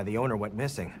that's why the owner went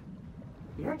missing.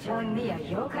 You're telling me a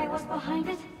yokai was behind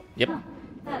it? Yep. Huh,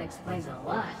 that explains a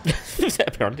lot.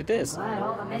 Apparently it is. Glad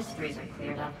all the mysteries are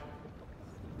cleared up.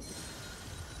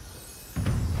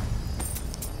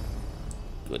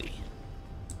 Goody.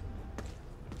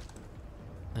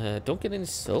 Don't get any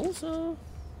souls, Let's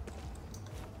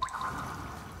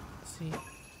see.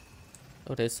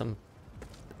 Oh, there's some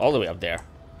all the way up there.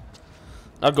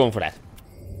 Not going for that.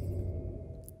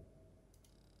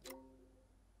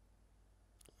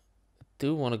 I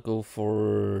do want to go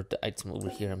for the item over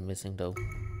here I'm missing though.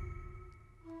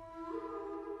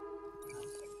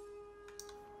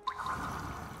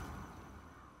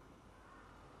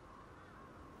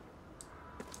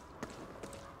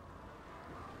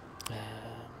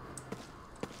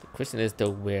 The question is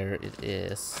though where it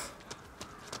is.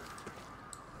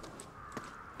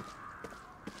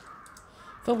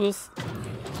 Focus.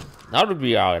 Now that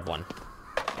we are at one,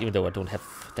 even though I don't have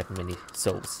that many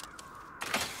souls.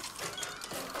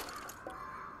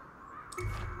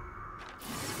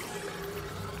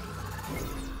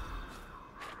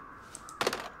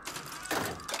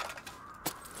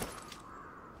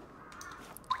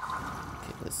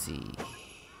 Okay, let's see.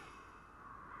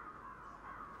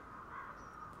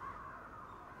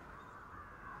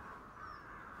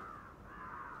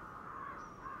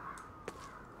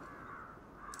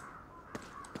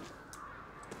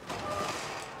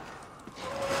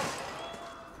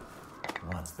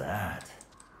 What's that?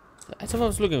 That's what I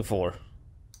was looking for.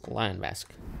 Lion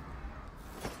mask.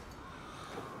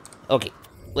 Okay,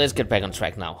 let's get back on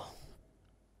track now.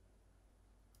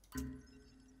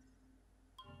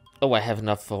 Oh, I have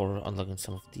enough for unlocking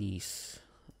some of these.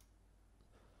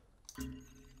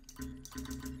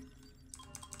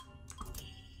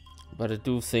 But I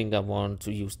do think I want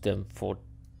to use them for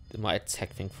my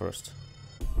attack thing first.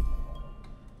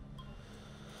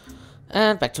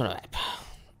 And back to the map.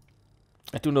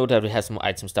 I do know that we have some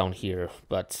items down here,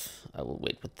 but I will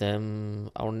wait with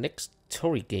them. Our next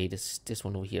Torii gate is this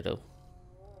one over here, though.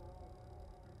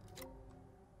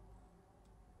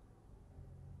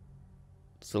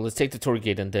 So let's take the Torii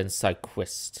gate and then side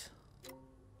quest.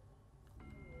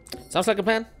 Sounds like a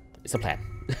plan? It's a plan.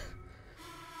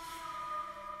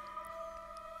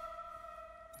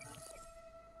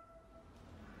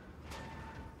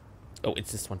 Oh,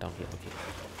 it's this one down here. Okay.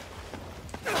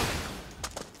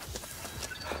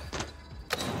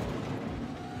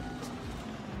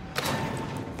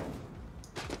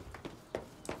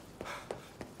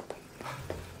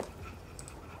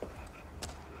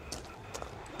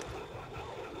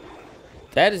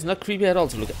 That is not creepy at all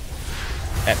to look at.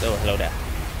 Oh, hello there.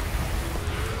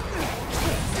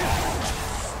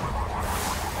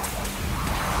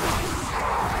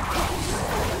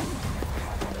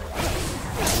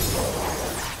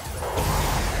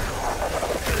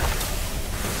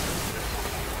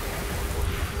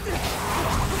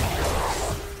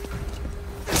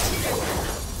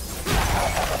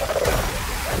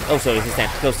 Oh, so if you stand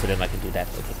close to them, I can do that.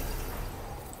 Okay.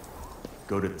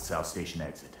 Go to the South Station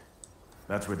exit.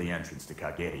 That's where the entrance to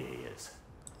Kagerie is.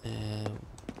 It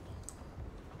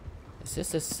says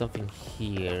there's something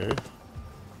here.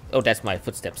 Oh, that's my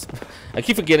footsteps. I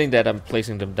keep forgetting that I'm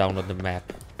placing them down on the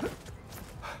map.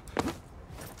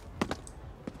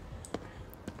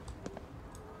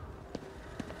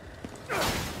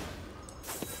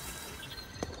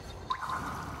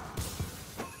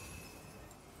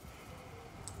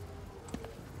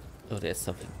 Oh, there's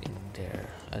something in there.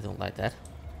 I don't like that.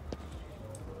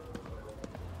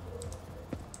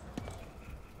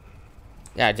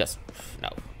 Yeah, no.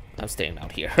 I'm staying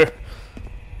out here.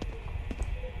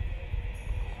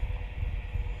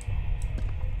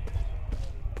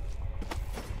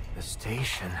 The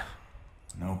station.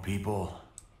 No people,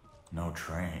 no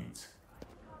trains.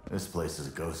 This place is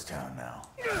a ghost town now.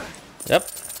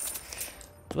 Yep.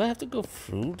 Do I have to go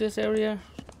through this area?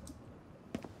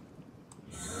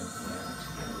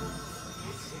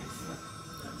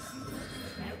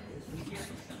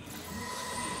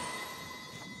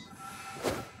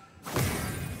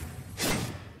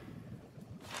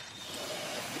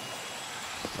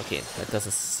 Okay, that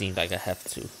doesn't seem like I have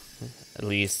to. At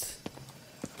least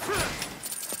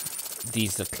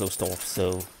these are closed off,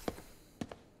 so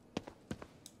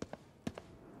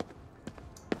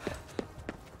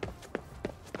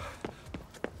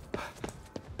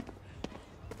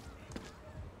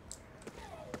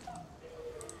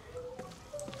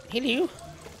hello.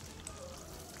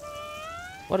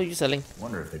 What are you selling?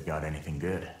 Wonder if they've got anything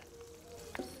good.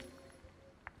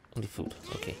 Only food,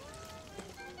 okay.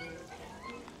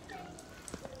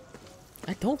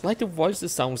 I don't like the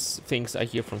voices sounds things I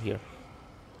hear from here.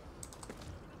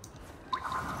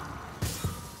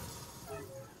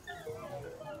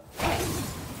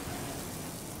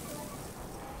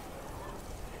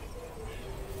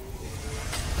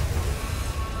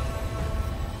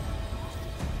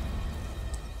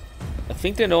 I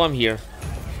think they know I'm here.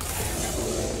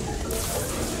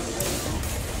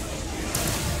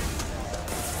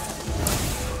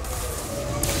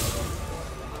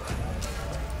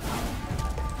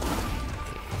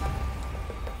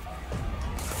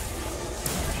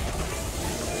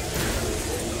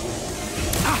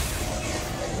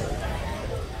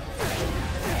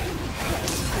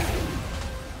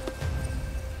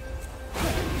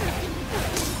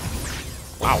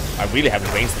 Wow, I really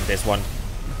haven't ranged in this one.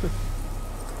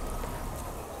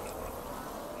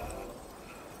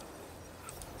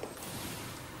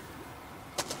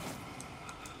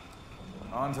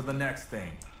 On to the next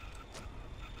thing.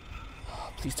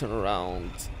 Please turn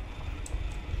around.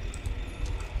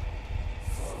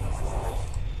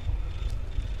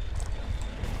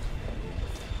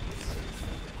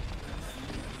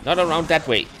 Not around that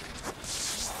way.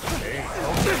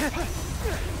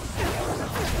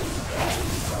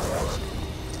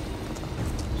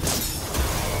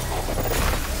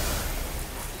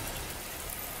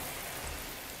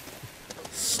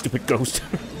 Stupid ghost.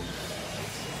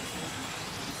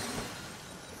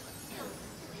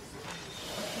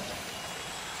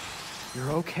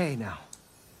 You're okay now.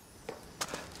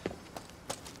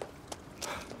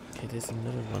 Okay, there's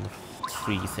another one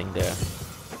tree thing there.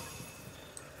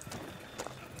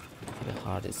 Okay, the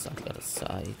heart is on the other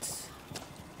side.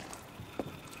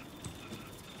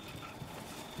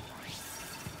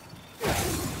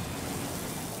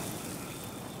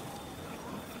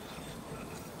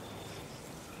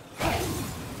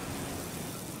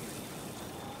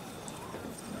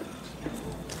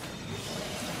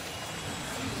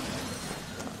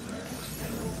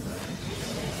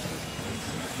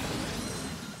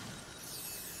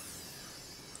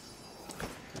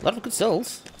 A lot of good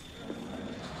souls.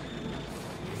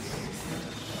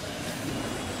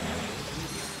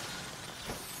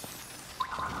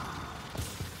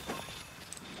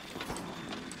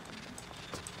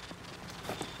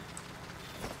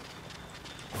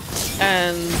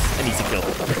 And an easy kill.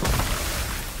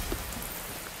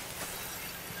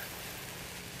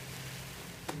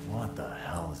 What the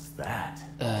hell is that?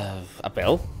 A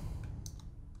bell?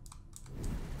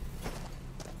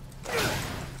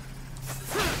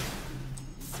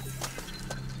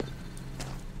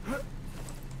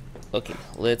 Okay,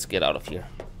 let's get out of here.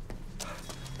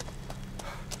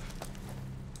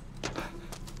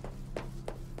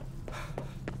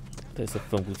 There's a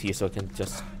phone booth here, so I can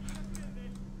just...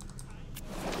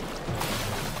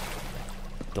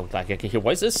 Don't like I can hear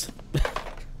voices.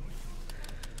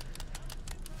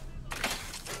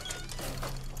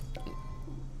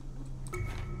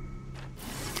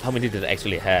 How many did I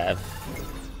actually have?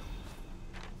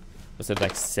 Was it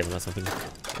like 7 or something?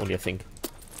 Only I think.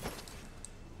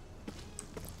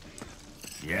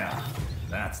 Yeah,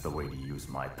 that's the way to use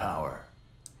my power.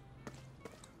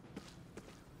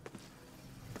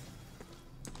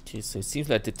 Jeez, so it seems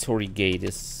like the Torii gate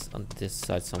is on this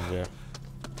side somewhere.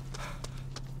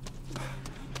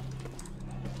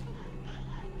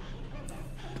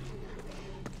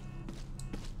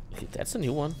 Okay, that's a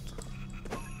new one.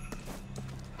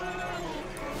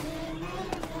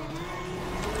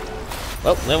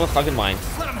 Well, never fucking mind.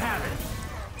 Let him have it!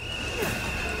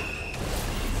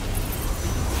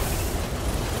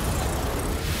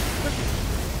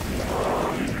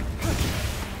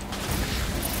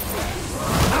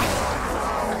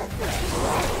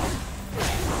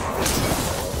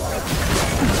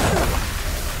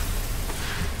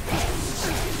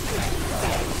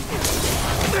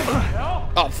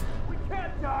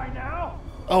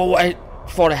 Oh, I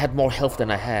thought I had more health than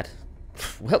I had.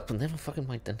 Well, never fucking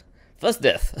mind then. First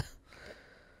death.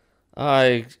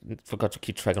 I forgot to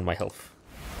keep track on my health.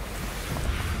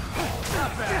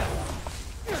 Not bad.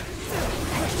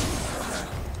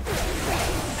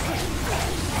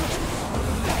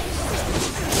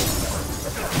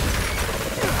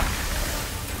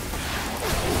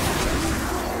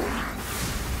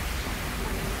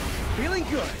 Feeling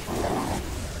good.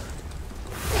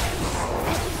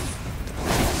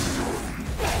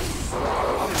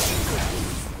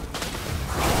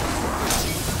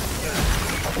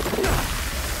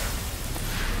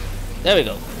 There we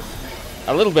go.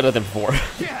 A little better than before.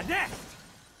 Yeah, next.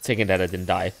 Taking that I didn't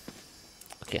die.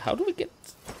 Okay, how do we get...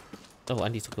 Oh, I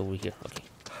need to go over here. Okay.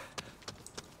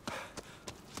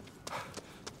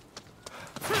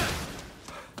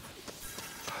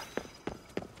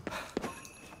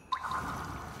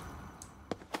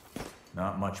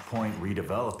 Not much point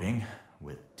redeveloping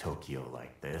with Tokyo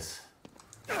like this.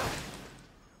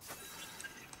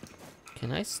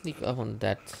 Can I sneak up on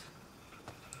that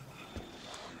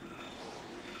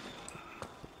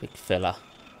big fella?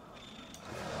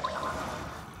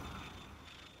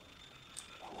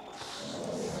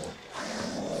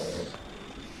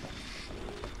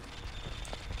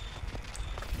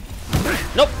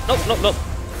 Nope, nope, nope, nope.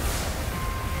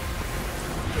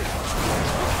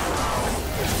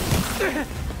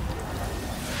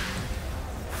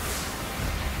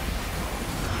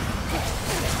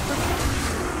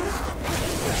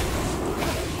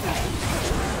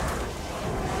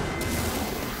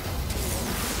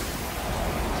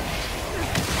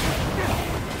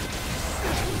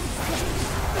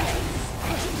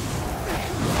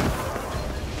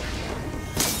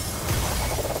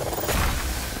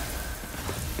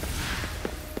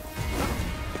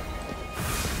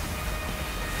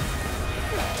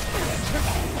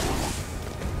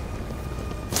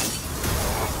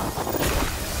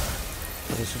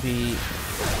 This should be...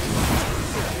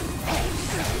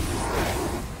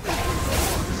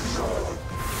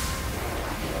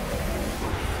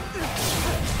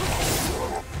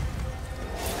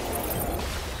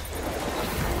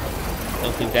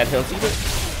 Don't think that helps either.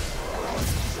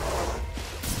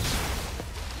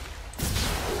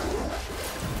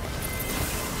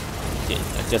 Okay,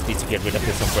 I just need to get rid of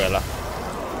this umbrella.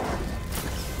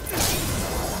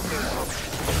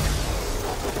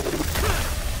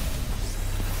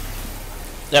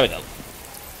 There we go.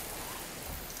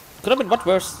 Could have been much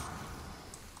worse.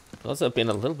 Could also have been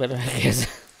a little better, I guess.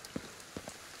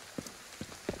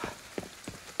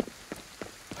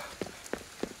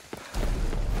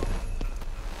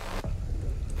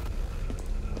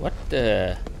 What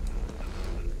the?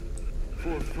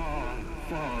 For far,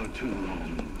 far too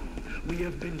long, we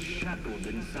have been shackled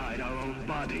inside our own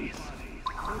bodies.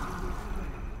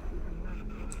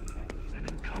 An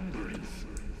encumbrance,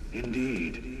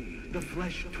 indeed. The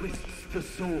flesh twists the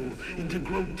soul into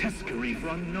grotesquerie for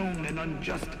unknown and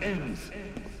unjust ends.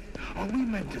 Are we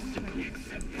meant to simply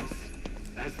accept this?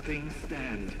 As things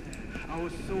stand, our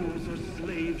souls are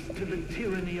slaves to the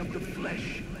tyranny of the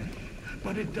flesh.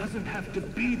 But it doesn't have to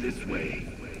be this way.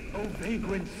 O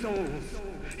vagrant souls,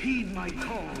 heed my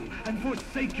call and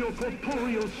forsake your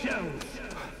corporeal shells.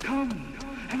 Come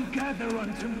and gather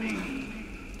unto me.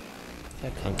 I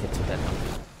can't get to that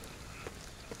one.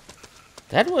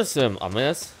 That was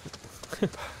ominous.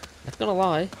 Not gonna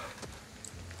lie.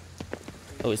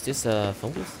 Oh, is this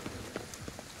phone booth?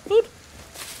 Food?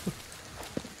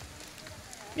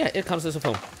 Yeah, it comes as a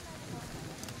phone.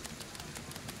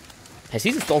 Has he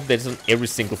installed this on every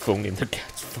single phone in the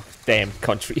damn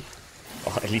country?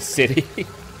 Or at least city?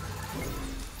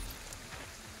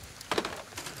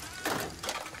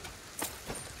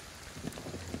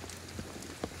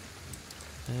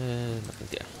 Nothing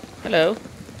there. Hello.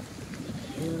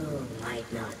 You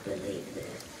might not believe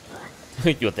this,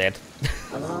 but You're dead.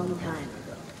 a long time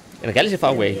ago, In a galaxy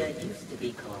far away. It used to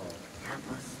be called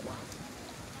Kappa Swamp.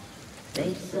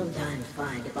 They sometimes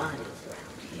find bodies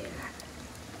around here.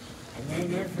 And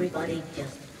then everybody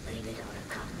just blame it on a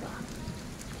Kappa.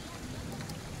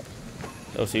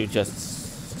 Oh, so you just...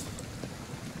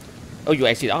 Oh, you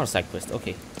actually are a side quest,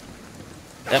 okay.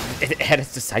 It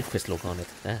has the side quest logo on it.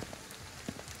 Ah.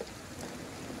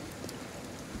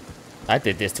 I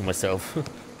did this to myself.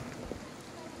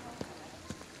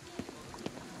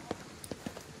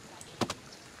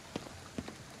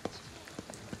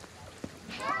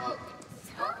 Help!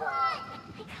 Someone!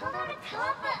 I called out a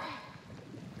Kappa!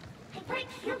 I put a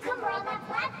cucumber on that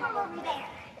platform over there.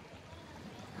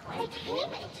 When I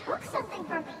came, it took something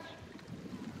from me.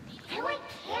 Now I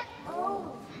can't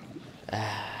move.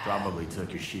 Probably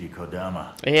took your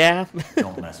Shirikodama. Yeah.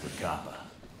 Don't mess with Kappa.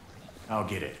 I'll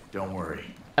get it. Don't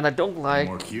worry. And I don't like...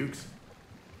 More cukes?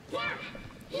 Yeah,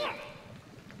 here.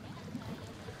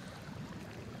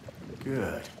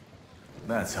 Good.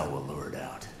 That's how we'll lure it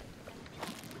out.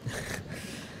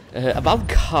 About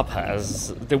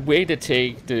Kappas, the way they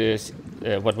take the...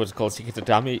 what was it called?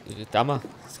 Shirikodama?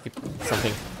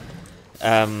 Something.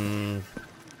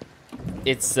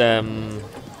 It's...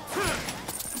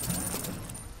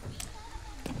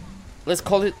 let's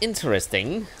call it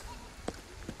interesting.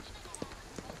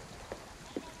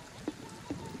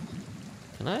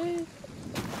 Can I?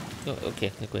 Oh,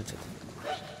 okay, I'm going to.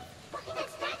 Look at that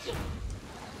statue.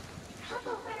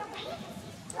 Kappa ran away.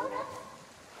 Grown up.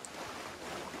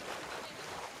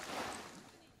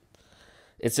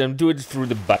 It's do it through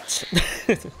the butt.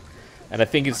 And I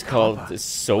think it's called the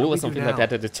soul or something like that,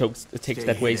 that it takes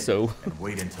that way, so... And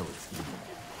wait until it's eaten.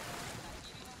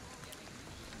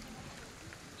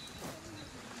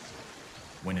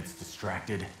 When it's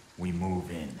distracted, we move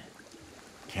in.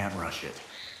 Can't rush it.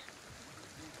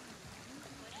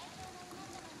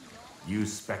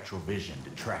 Use spectral vision to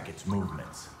track its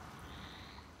movements.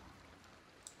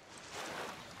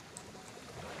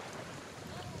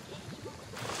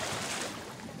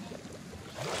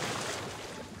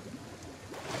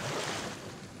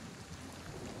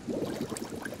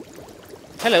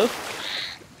 Hello.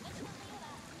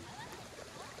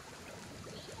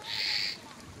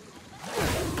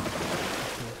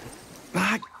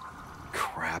 Ah,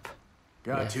 crap.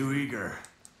 Got too eager.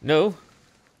 No,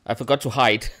 I forgot to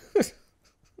hide.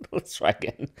 Let's try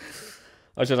again.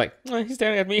 I was just like, oh, he's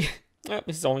staring at me. Oh,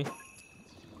 he saw me.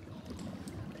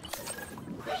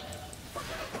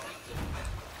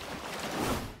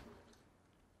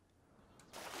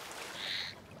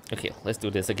 Okay, let's do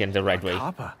this again the right way.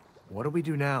 Papa, what do we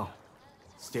do now?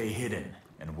 Stay hidden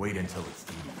and wait until it's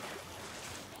eaten.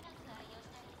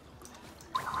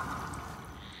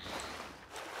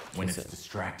 When it's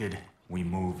distracted, we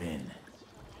move in.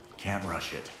 Can't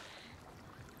rush it.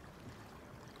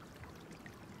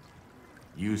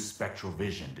 Use spectral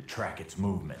vision to track its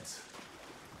movements.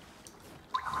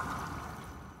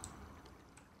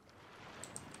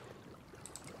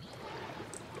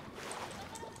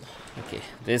 Okay,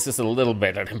 this is a little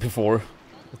better than before.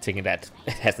 I'm thinking that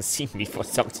it hasn't seen me for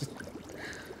something.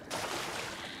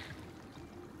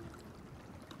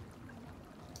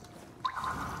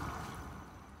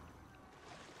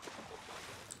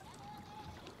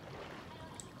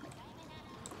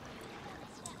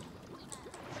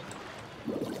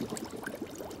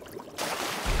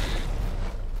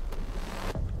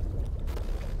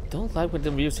 Don't like when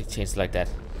the music changes like that.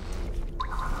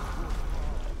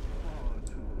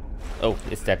 Oh,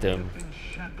 is that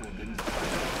Shackled inside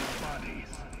our bodies.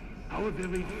 Our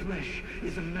very flesh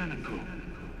is a manacle,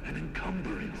 an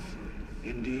encumbrance.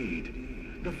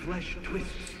 Indeed, the flesh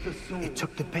twists the soul. It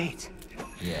took the bait.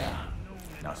 Yeah.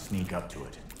 Now sneak up to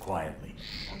it, quietly.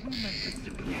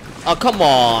 Oh, come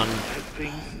on!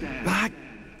 Ah,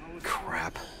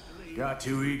 crap. Got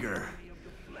too eager.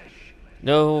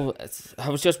 No, I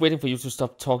was just waiting for you to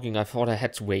stop talking. I thought I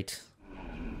had to wait.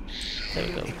 There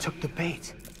we go. It took the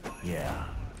bait. Yeah.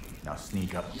 Now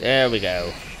sneak up. There we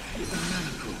go. Is a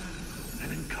manacle,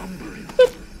 an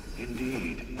encumbrance.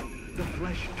 Indeed, the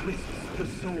flesh twists the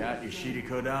soul. Got your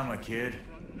Shirikodama, kid.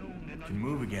 Can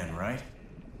move again, right?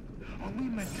 Are we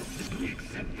meant to simply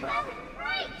accept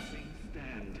Right!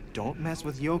 Don't mess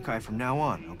with Yokai from now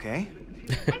on, okay?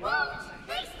 I won't!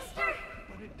 Thanks, sister!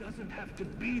 But it doesn't have to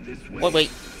be this way.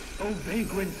 Wait. Oh,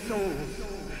 vagrant souls,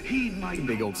 heed my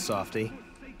Big old softy.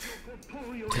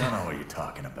 Don't know what you're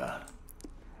talking about.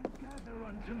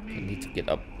 I need to get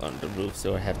up on the roof,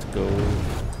 so I have to go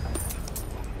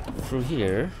through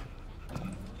here.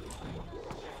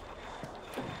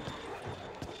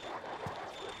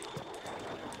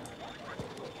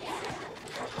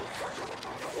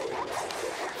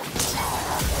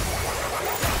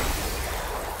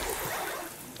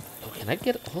 Can I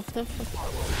get all of them?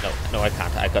 No, I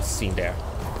can't. I got seen there.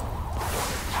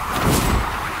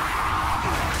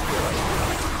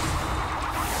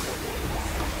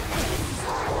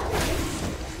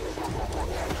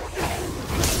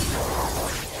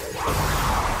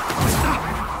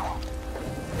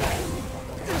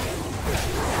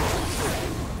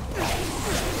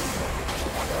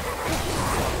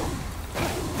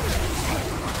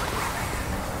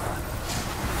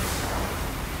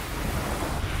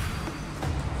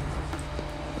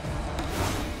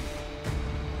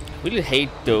 I really hate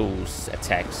those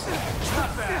attacks.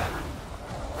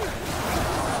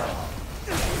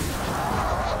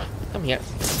 Come here.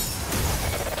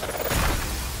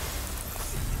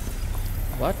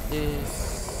 What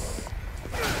is...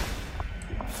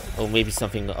 Oh, maybe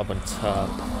something up on top.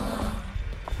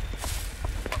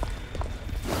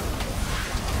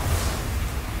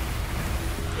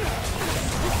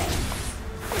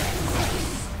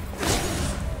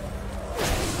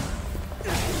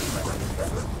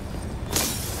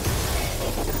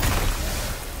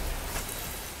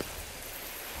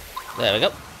 There we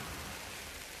go.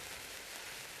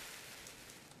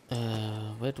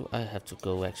 Where do I have to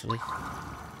go actually?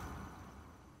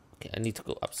 Okay, I need to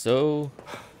go up. So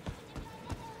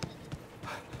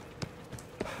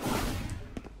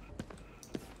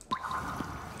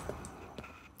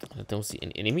I don't see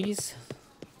any enemies.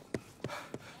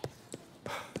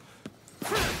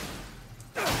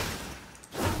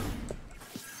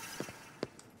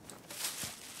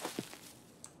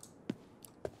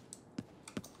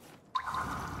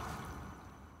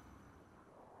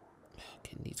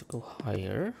 Need to go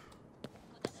higher.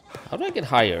 How do I get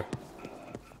higher?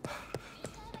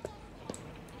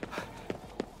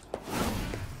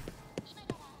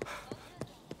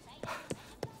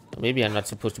 Maybe I'm not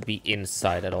supposed to be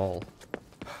inside at all.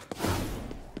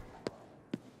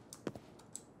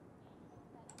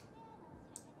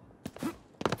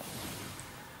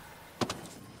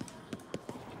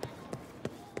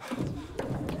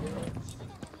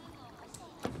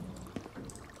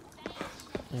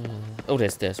 Oh,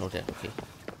 there's stairs over there. Okay.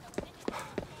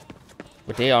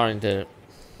 But they are in the...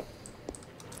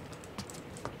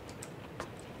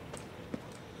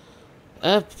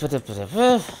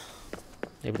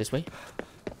 Maybe this way.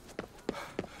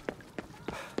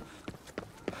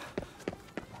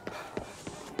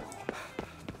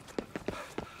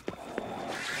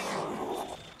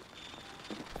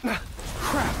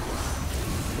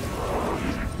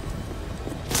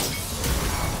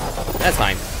 That's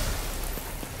fine.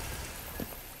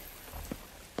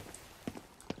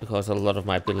 Because a lot of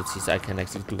my abilities, I can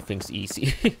actually do things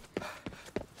easy.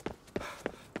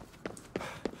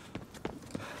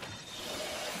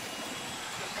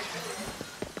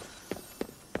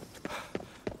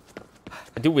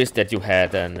 I do wish that you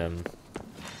had an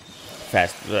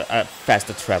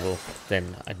faster travel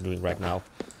than I'm doing right now.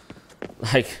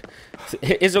 Like,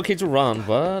 it's okay to run,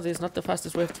 but it's not the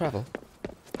fastest way of travel.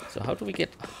 So how do we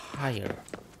get higher?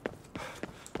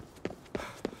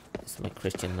 This is my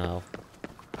Christian now.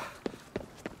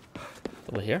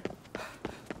 Over here?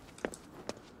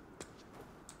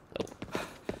 Oh.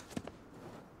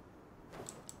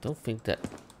 Don't think that...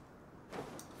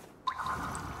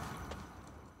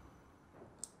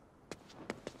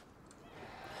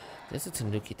 There's a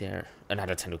tanuki there.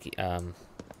 Another tanuki.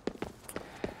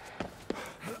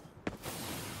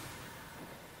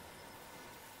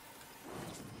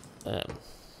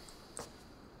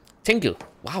 Tengu.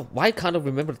 Wow, why can't I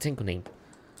remember the Tengu name?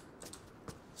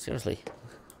 Seriously.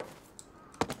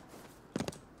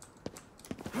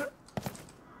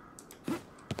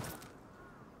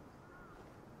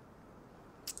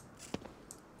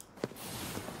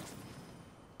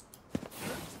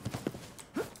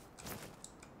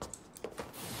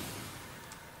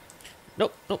 No.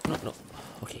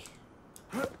 Okay.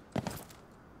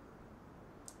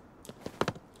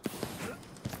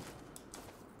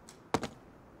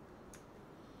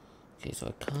 Okay, so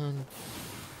I can't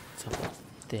jump up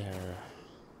there.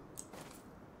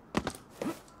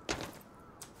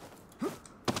 I'm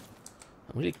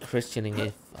really questioning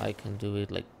if I can do it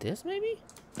like this, maybe?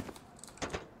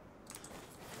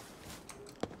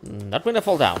 Not when I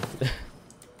fall down.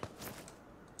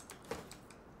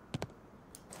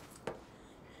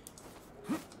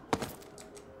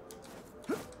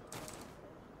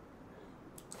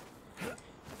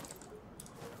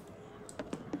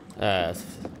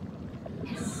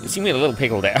 You see me in a little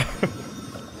pickle there.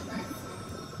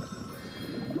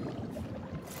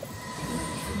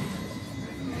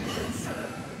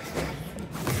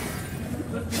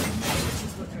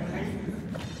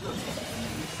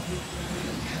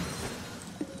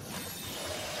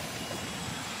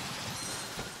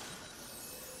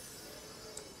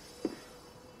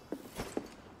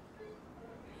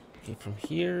 from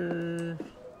here.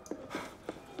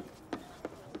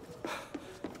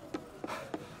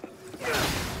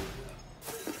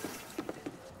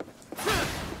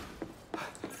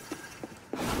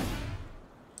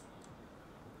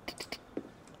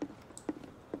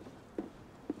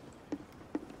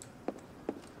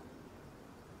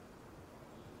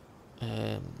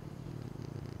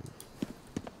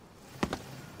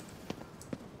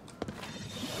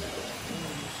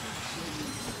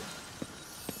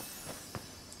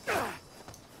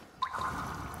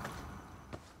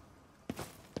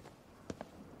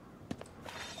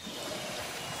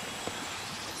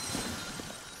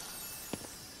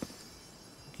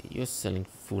 You're selling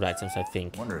food items, I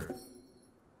think. Wonder.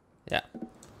 Yeah.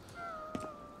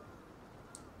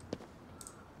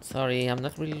 Sorry, I'm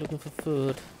not really looking for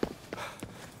food.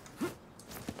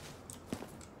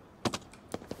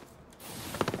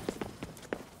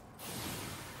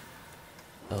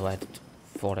 Oh, I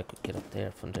thought I could get up there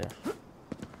from there.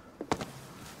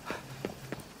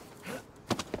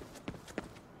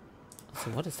 So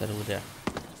what is that over there?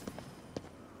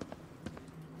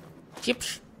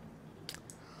 Chips.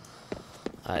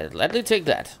 I'll gladly take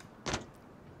that.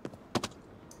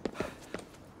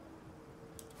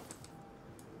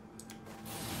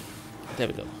 There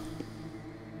we go.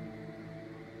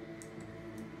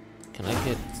 Can I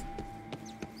get...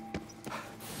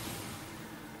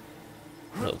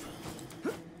 Nope.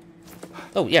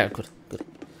 Oh, yeah, good, good.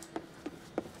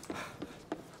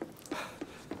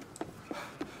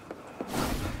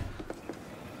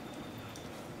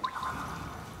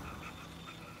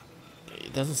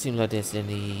 It doesn't seem like there's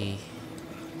any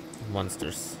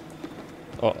monsters.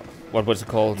 Oh, what was it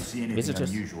called? If you see anything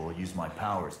Visitors? unusual, use my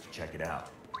powers to check it out.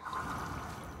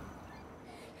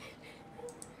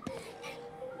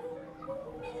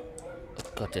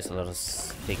 Oh god, there's a lot of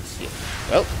things here.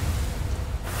 Well.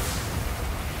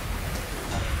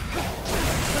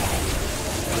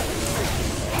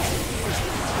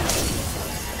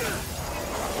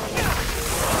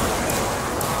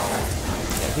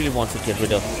 I really want to get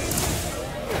rid of.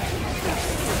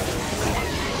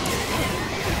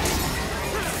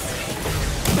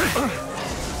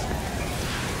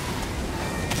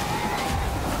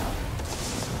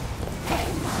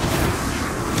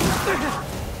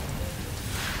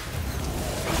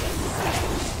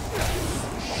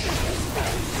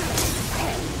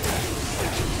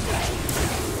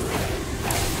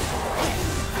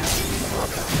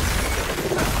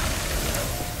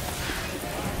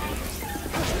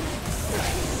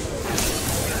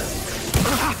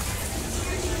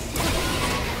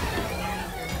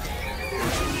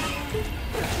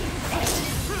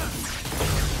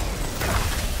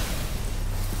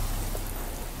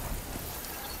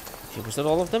 Was that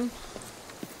all of them?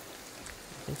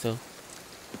 I think so.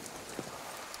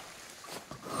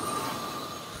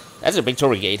 That's a big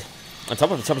Torii gate. On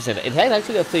top of the shopping center. It had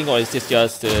actually a thing, or is this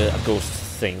just a ghost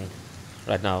thing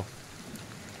right now?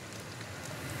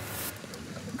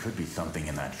 Could be something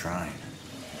in that shrine.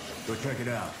 Go check it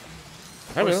out.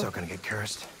 I We're will. so gonna get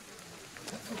cursed.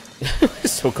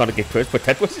 So gonna get cursed, but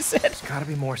that was he said. There's gotta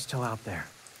be more still out there.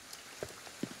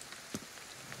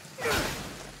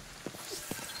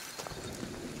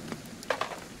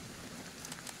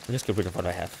 Let's get rid of what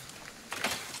I have.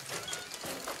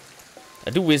 I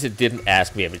do wish it didn't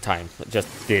ask me every time. I just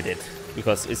did it.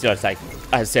 Because it's just like,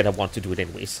 I said I want to do it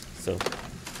anyways. So,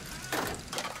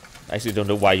 I actually don't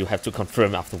know why you have to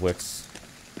confirm afterwards.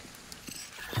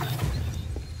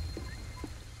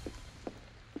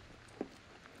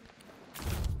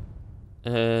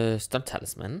 Stunt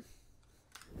talisman.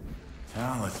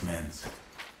 Talismans.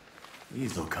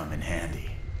 These will come in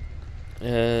handy.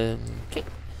 Okay.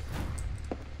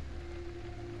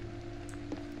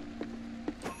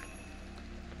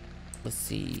 Let's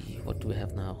see, what do we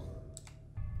have now?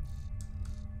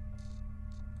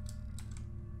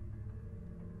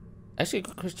 Actually,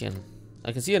 good Christian.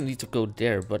 I can see I need to go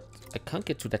there, but I can't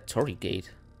get to that Torii gate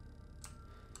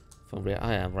from where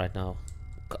I am right now.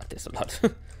 God, there's a lot.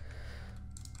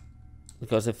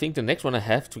 Because I think the next one I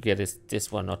have to get is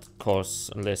this one, not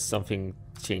course, unless something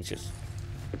changes.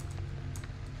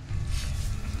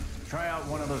 Try out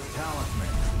one of those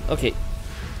talismans. Okay.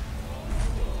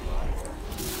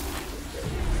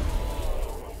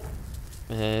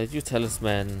 You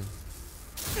talisman.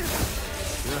 Good.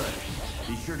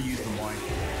 Be sure to use them wisely.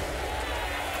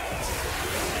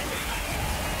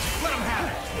 Let him have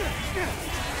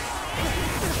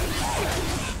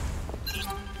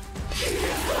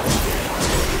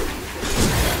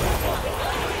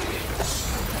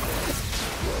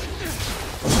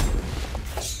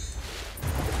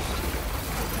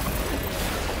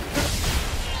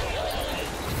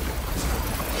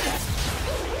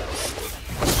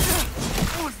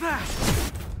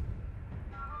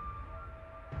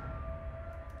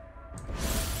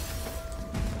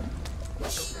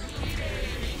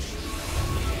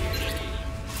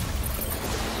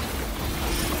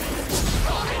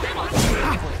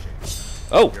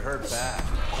Oh! You're hurt bad.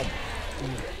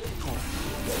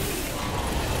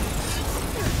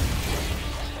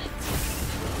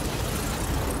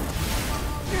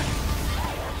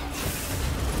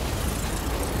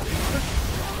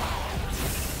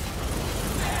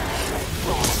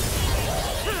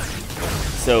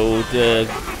 So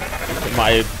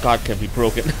my guard can be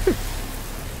broken.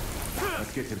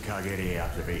 Let's get to the Kagere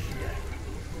observation deck.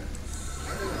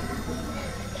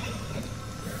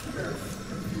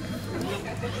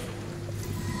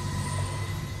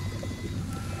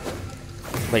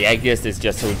 But yeah, I guess it's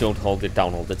just so we don't hold it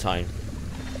down all the time.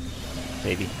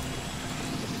 Maybe.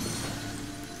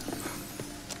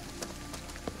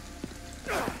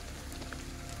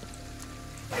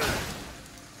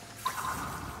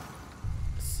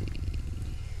 Let's see.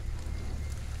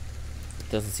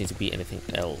 Doesn't seem to be anything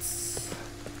else.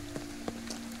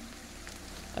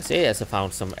 I say as I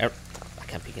found some I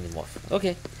can't pick any more.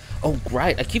 Okay. Oh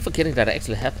right, I keep forgetting that I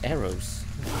actually have arrows.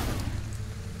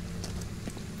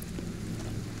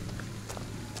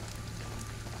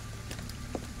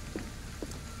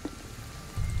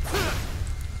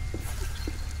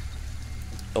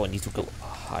 Oh, I need to go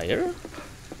higher?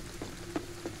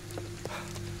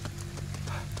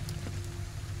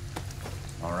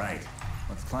 All right,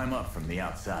 let's climb up from the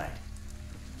outside.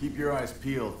 Keep your eyes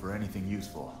peeled for anything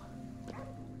useful.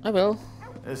 I will.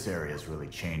 This area's really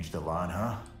changed a lot,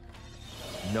 huh?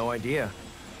 No idea.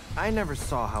 I never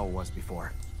saw how it was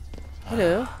before.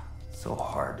 Hello. So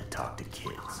hard to talk to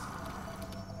kids.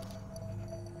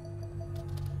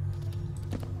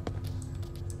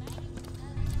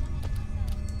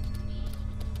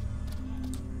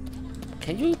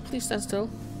 Can you please stand still?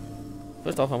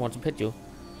 First off, I want to pet you.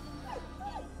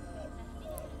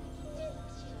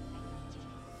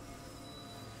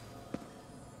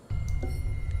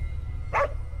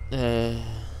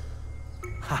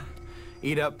 Ha!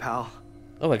 Eat up, pal.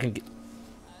 Oh, I can get...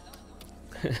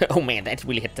 Oh man, that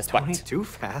really hit the spot. Don't eat too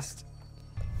fast.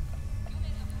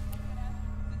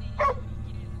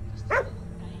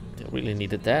 They really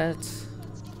needed that.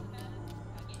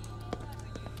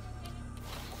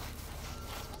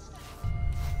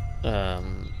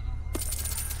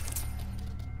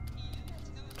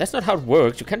 That's not how it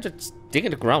works. You can't just dig in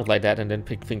the ground like that and then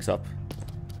pick things up.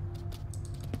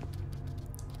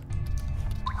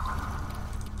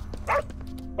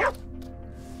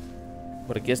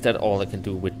 But I guess that's all I can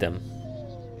do with them.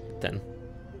 Then.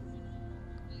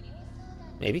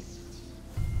 Maybe?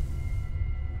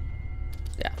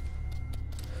 Yeah.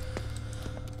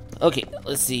 Okay,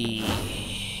 let's see.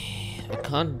 I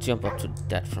can't jump up to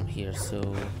that from here, so...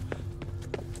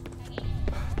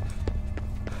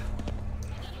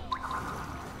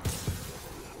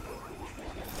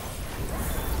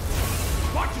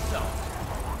 Watch yourself!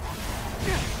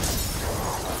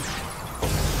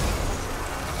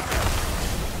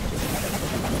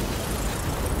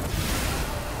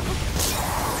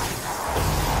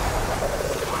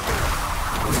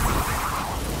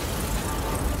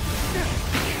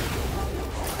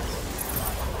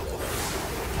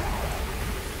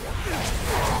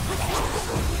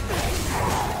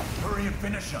 Hurry and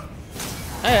finish him.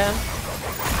 I am.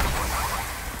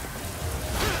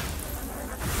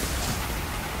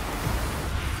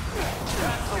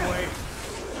 That's the way.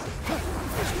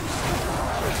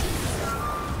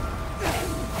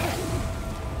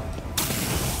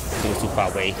 He was too far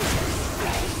away.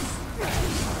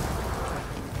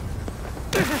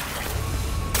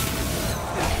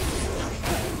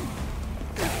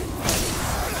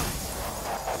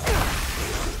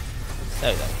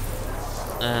 There we go.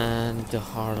 And the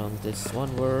heart on this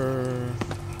one were...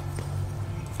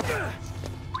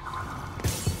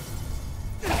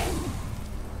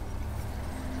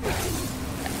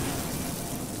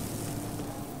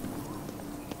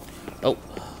 Oh.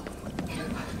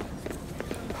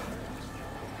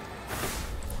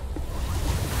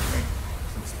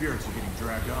 Some spirits are getting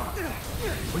dragged off.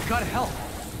 We've got to help.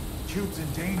 Cube's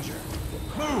in danger.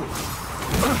 Move!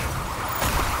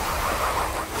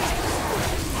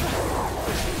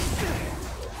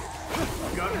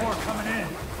 I've got more coming in.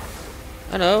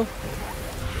 I know.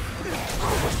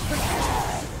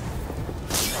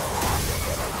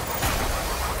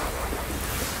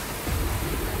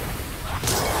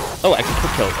 Oh, I can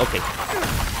quick kill. Okay.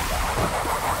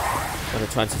 When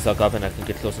they're trying to suck up and I can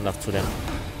get close enough to them.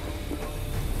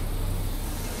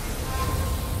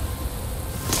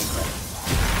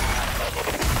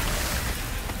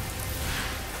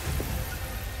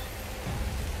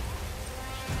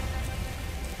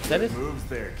 Is that it? Moves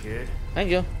there, kid. Thank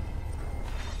you.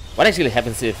 What actually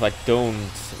happens if I don't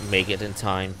make it in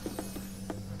time?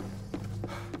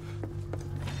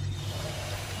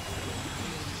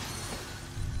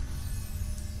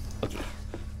 Okay.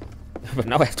 But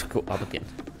now I have to go up again.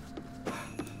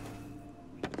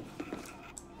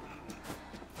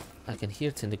 I can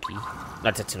hear Tanuki.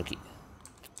 Not the Tanuki.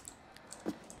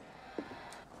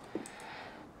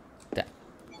 That.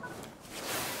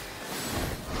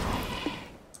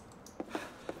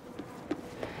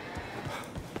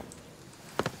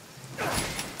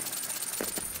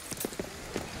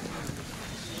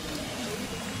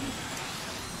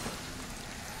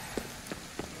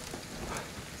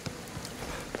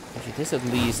 Okay, this at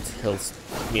least helps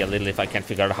me a little if I can't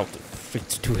figure out how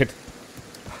to do it.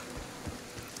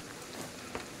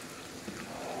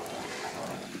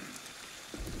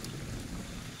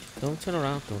 Don't turn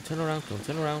around, don't turn around, don't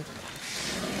turn around.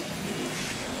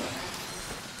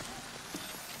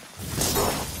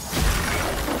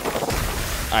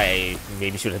 I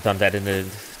maybe should have done that in a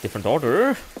different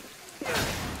order.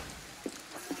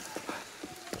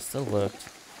 It still worked.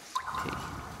 Okay.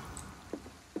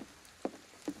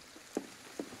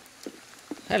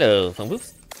 Hello, phone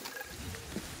booth.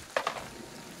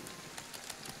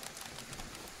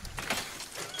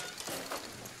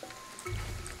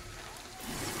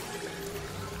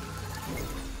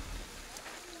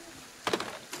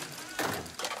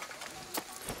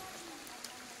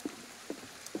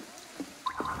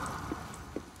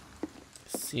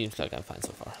 Seems like I'm fine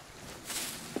so far.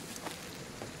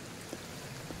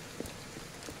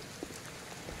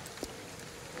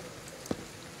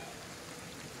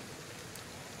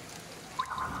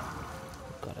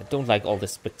 God, I don't like all the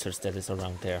specters that is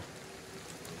around there.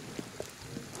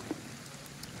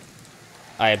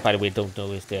 I, by the way, don't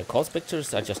know if they're called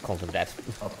specters. I just call them that.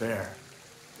 Up there.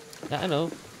 Yeah, I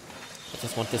know. I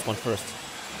just want this one first.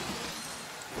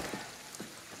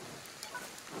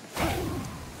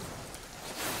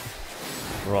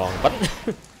 Wrong button.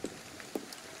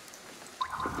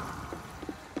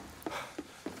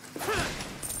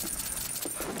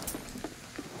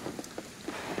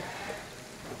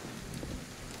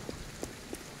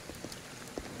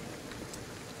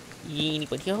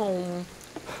 Anybody home?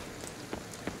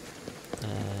 I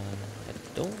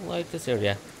don't like this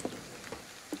area.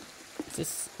 Is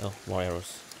this? Oh, more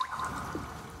arrows.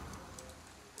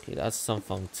 Okay, that's some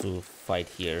fun to fight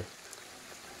here.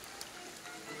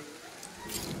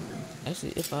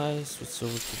 Actually, if I switch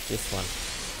over to this one,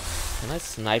 can I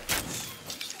snipe?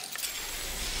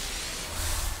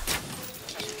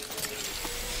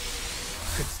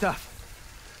 Good stuff.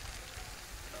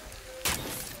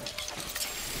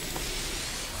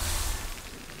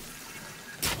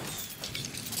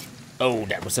 Oh,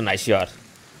 that was a nice shot.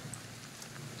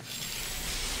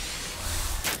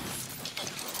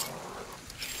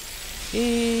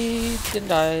 He didn't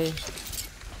die.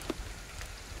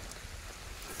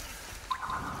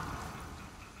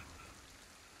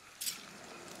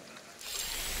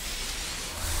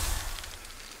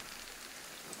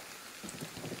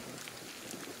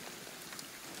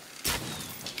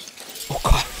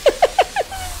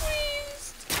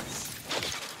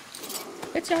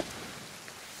 Headshot.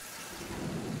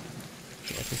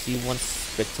 Okay, I can see one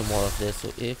spectre more of this,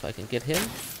 so if I can get him.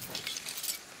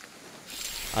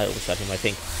 I overshot him, I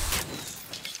think.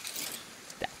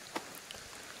 Yeah.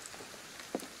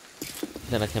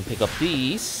 Then I can pick up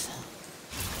these.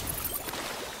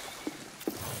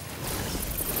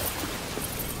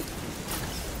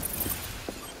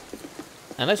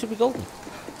 And I should be golden.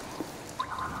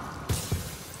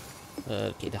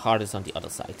 Okay, the heart is on the other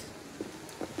side.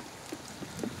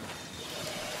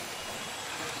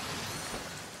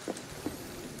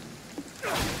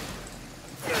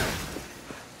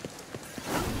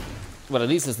 But at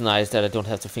least it's nice that I don't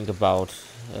have to think about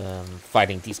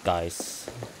fighting these guys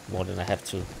more than I have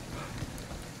to.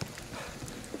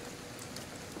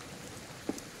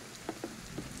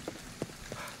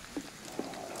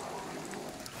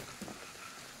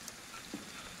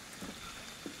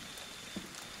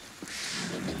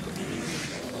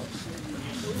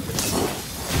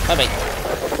 Bye-bye.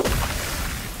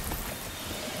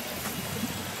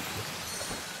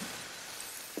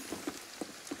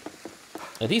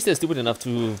 At least they're stupid enough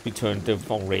to return the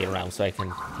phone ray around so I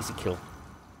can easy kill.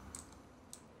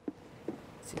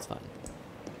 Seems fine.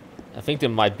 I think there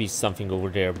might be something over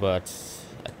there, but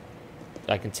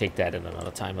I can take that in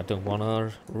another time. I don't want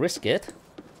to risk it.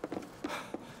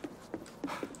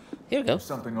 Here we go. There's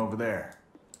something over there.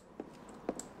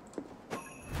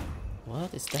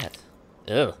 What is that?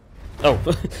 Ugh. Oh,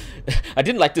 I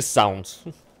didn't like the sound.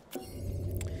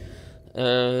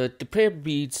 The prayer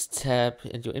beads tab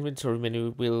in your inventory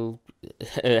menu will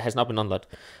has not been unlocked.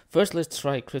 First, let's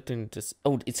try encrypting this.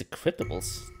 Oh, it's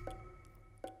encryptables.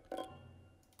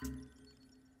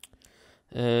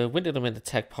 Wind element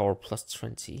attack power plus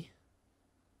 20.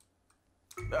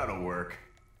 That'll work.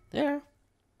 Yeah.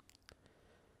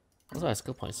 Also,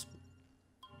 skill points.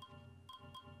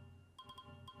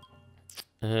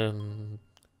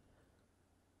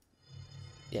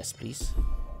 Yes, please.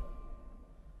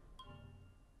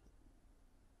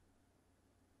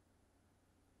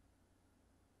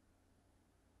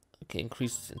 Okay,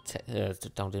 increased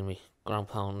down enemy ground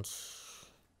pounds.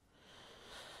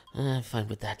 I'm fine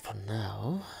with that for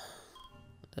now.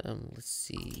 Let's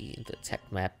see the attack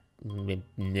map.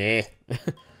 Nah.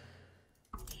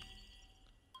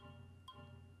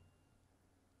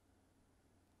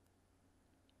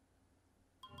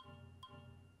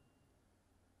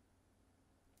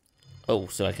 Oh,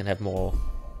 so I can have more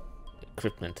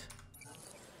equipment.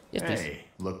 Yes, please. Hey,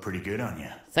 look pretty good on you.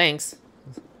 Thanks.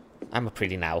 I'm a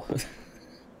pretty now.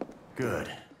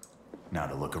 Good. Now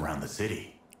to look around the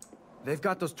city. They've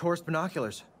got those tourist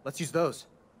binoculars. Let's use those.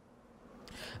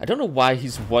 I don't know why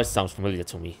his voice sounds familiar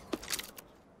to me.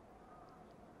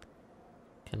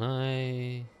 Can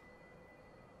I...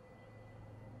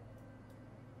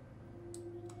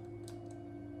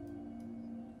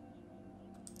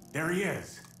 There he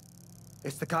is.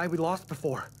 It's the guy we lost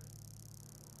before.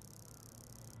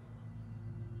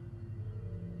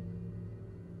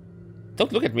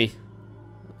 Don't look at me.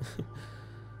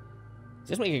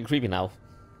 Just making it creepy now.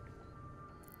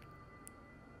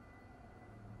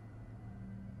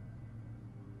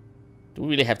 Do we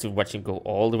really have to watch him go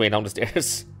all the way down the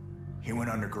stairs? He went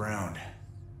underground.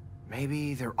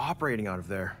 Maybe they're operating out of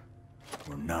there.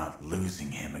 We're not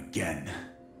losing him again.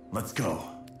 Let's go.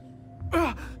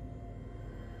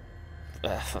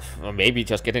 Or maybe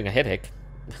just getting a headache.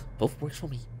 Both works for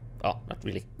me. Oh, not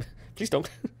really. Please don't.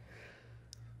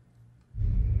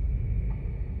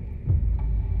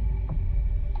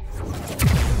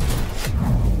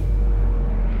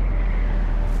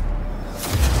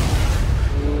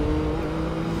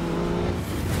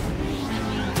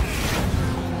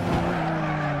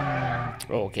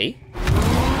 Okay.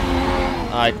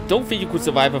 I don't think you could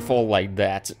survive a fall like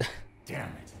that. Damn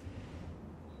it.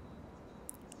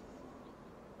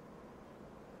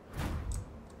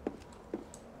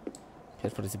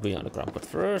 Let's put the debris on the ground, but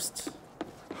first,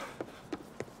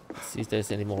 let's see if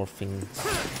there's any more things,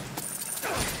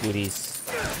 goodies,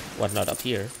 whatnot up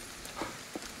here.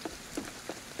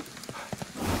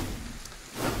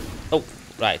 Oh,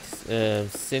 right.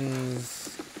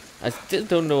 Since I still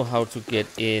don't know how to get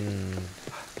in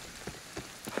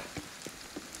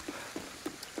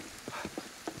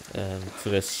to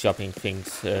the shopping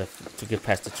things to get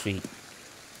past the tree,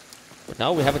 but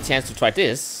now we have a chance to try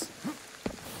this.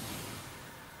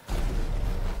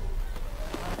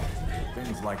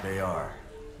 Things like they are.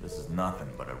 This is nothing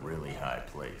but a really high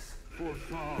place.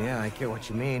 Yeah, I get what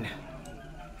you mean.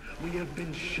 We have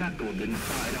been shackled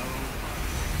inside our own.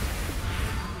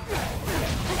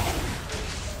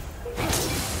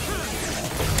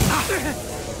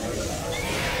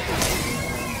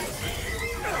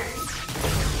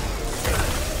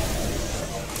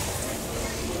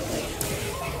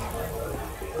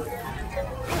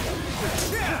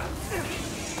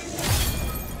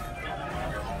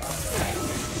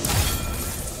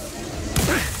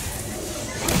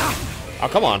 Oh,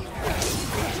 come on.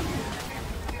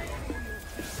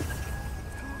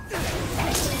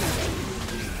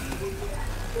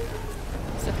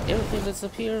 Is that everything that's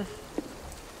up here?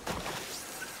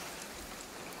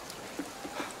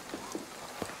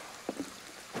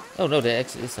 Oh no, there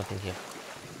actually is something here.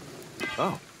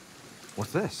 Oh,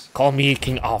 what's this? Call me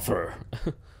King Arthur.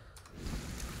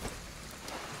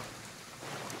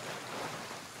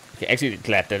 Okay, actually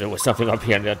glad that there was something up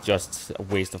here and not just a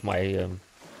waste of my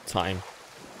time.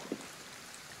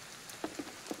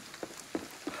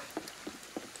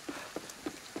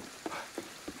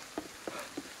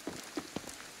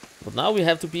 But now we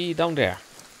have to be down there.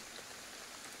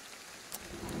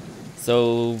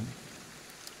 So...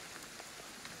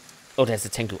 Oh, there's a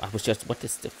Tengu. I was just... What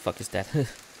is the fuck is that?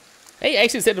 Hey, I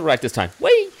actually said it right this time.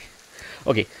 Wait!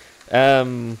 Okay.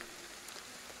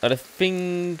 But I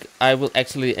think I will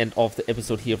actually end off the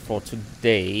episode here for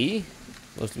today.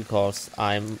 Mostly because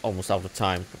I'm almost out of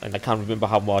time. And I can't remember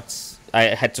how much... I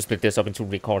had to split this up into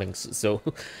recordings. So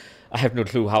I have no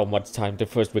clue how much time the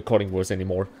first recording was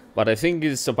anymore. But I think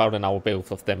it's about an hour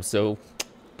both of them. So...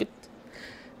 Good.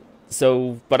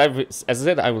 So, but as I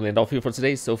said, I will end off here for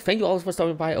today. So thank you all for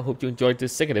stopping by. I hope you enjoyed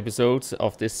this second episode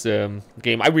of this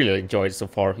game. I really enjoyed it so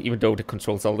far, even though the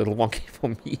controls are a little wonky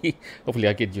for me. Hopefully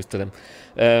I get used to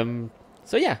them.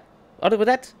 So yeah, other than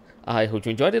that, I hope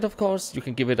you enjoyed it, of course. You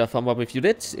can give it a thumb up if you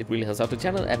did. It really helps out the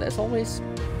channel. And as always,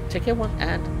 take care everyone,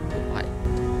 and goodbye.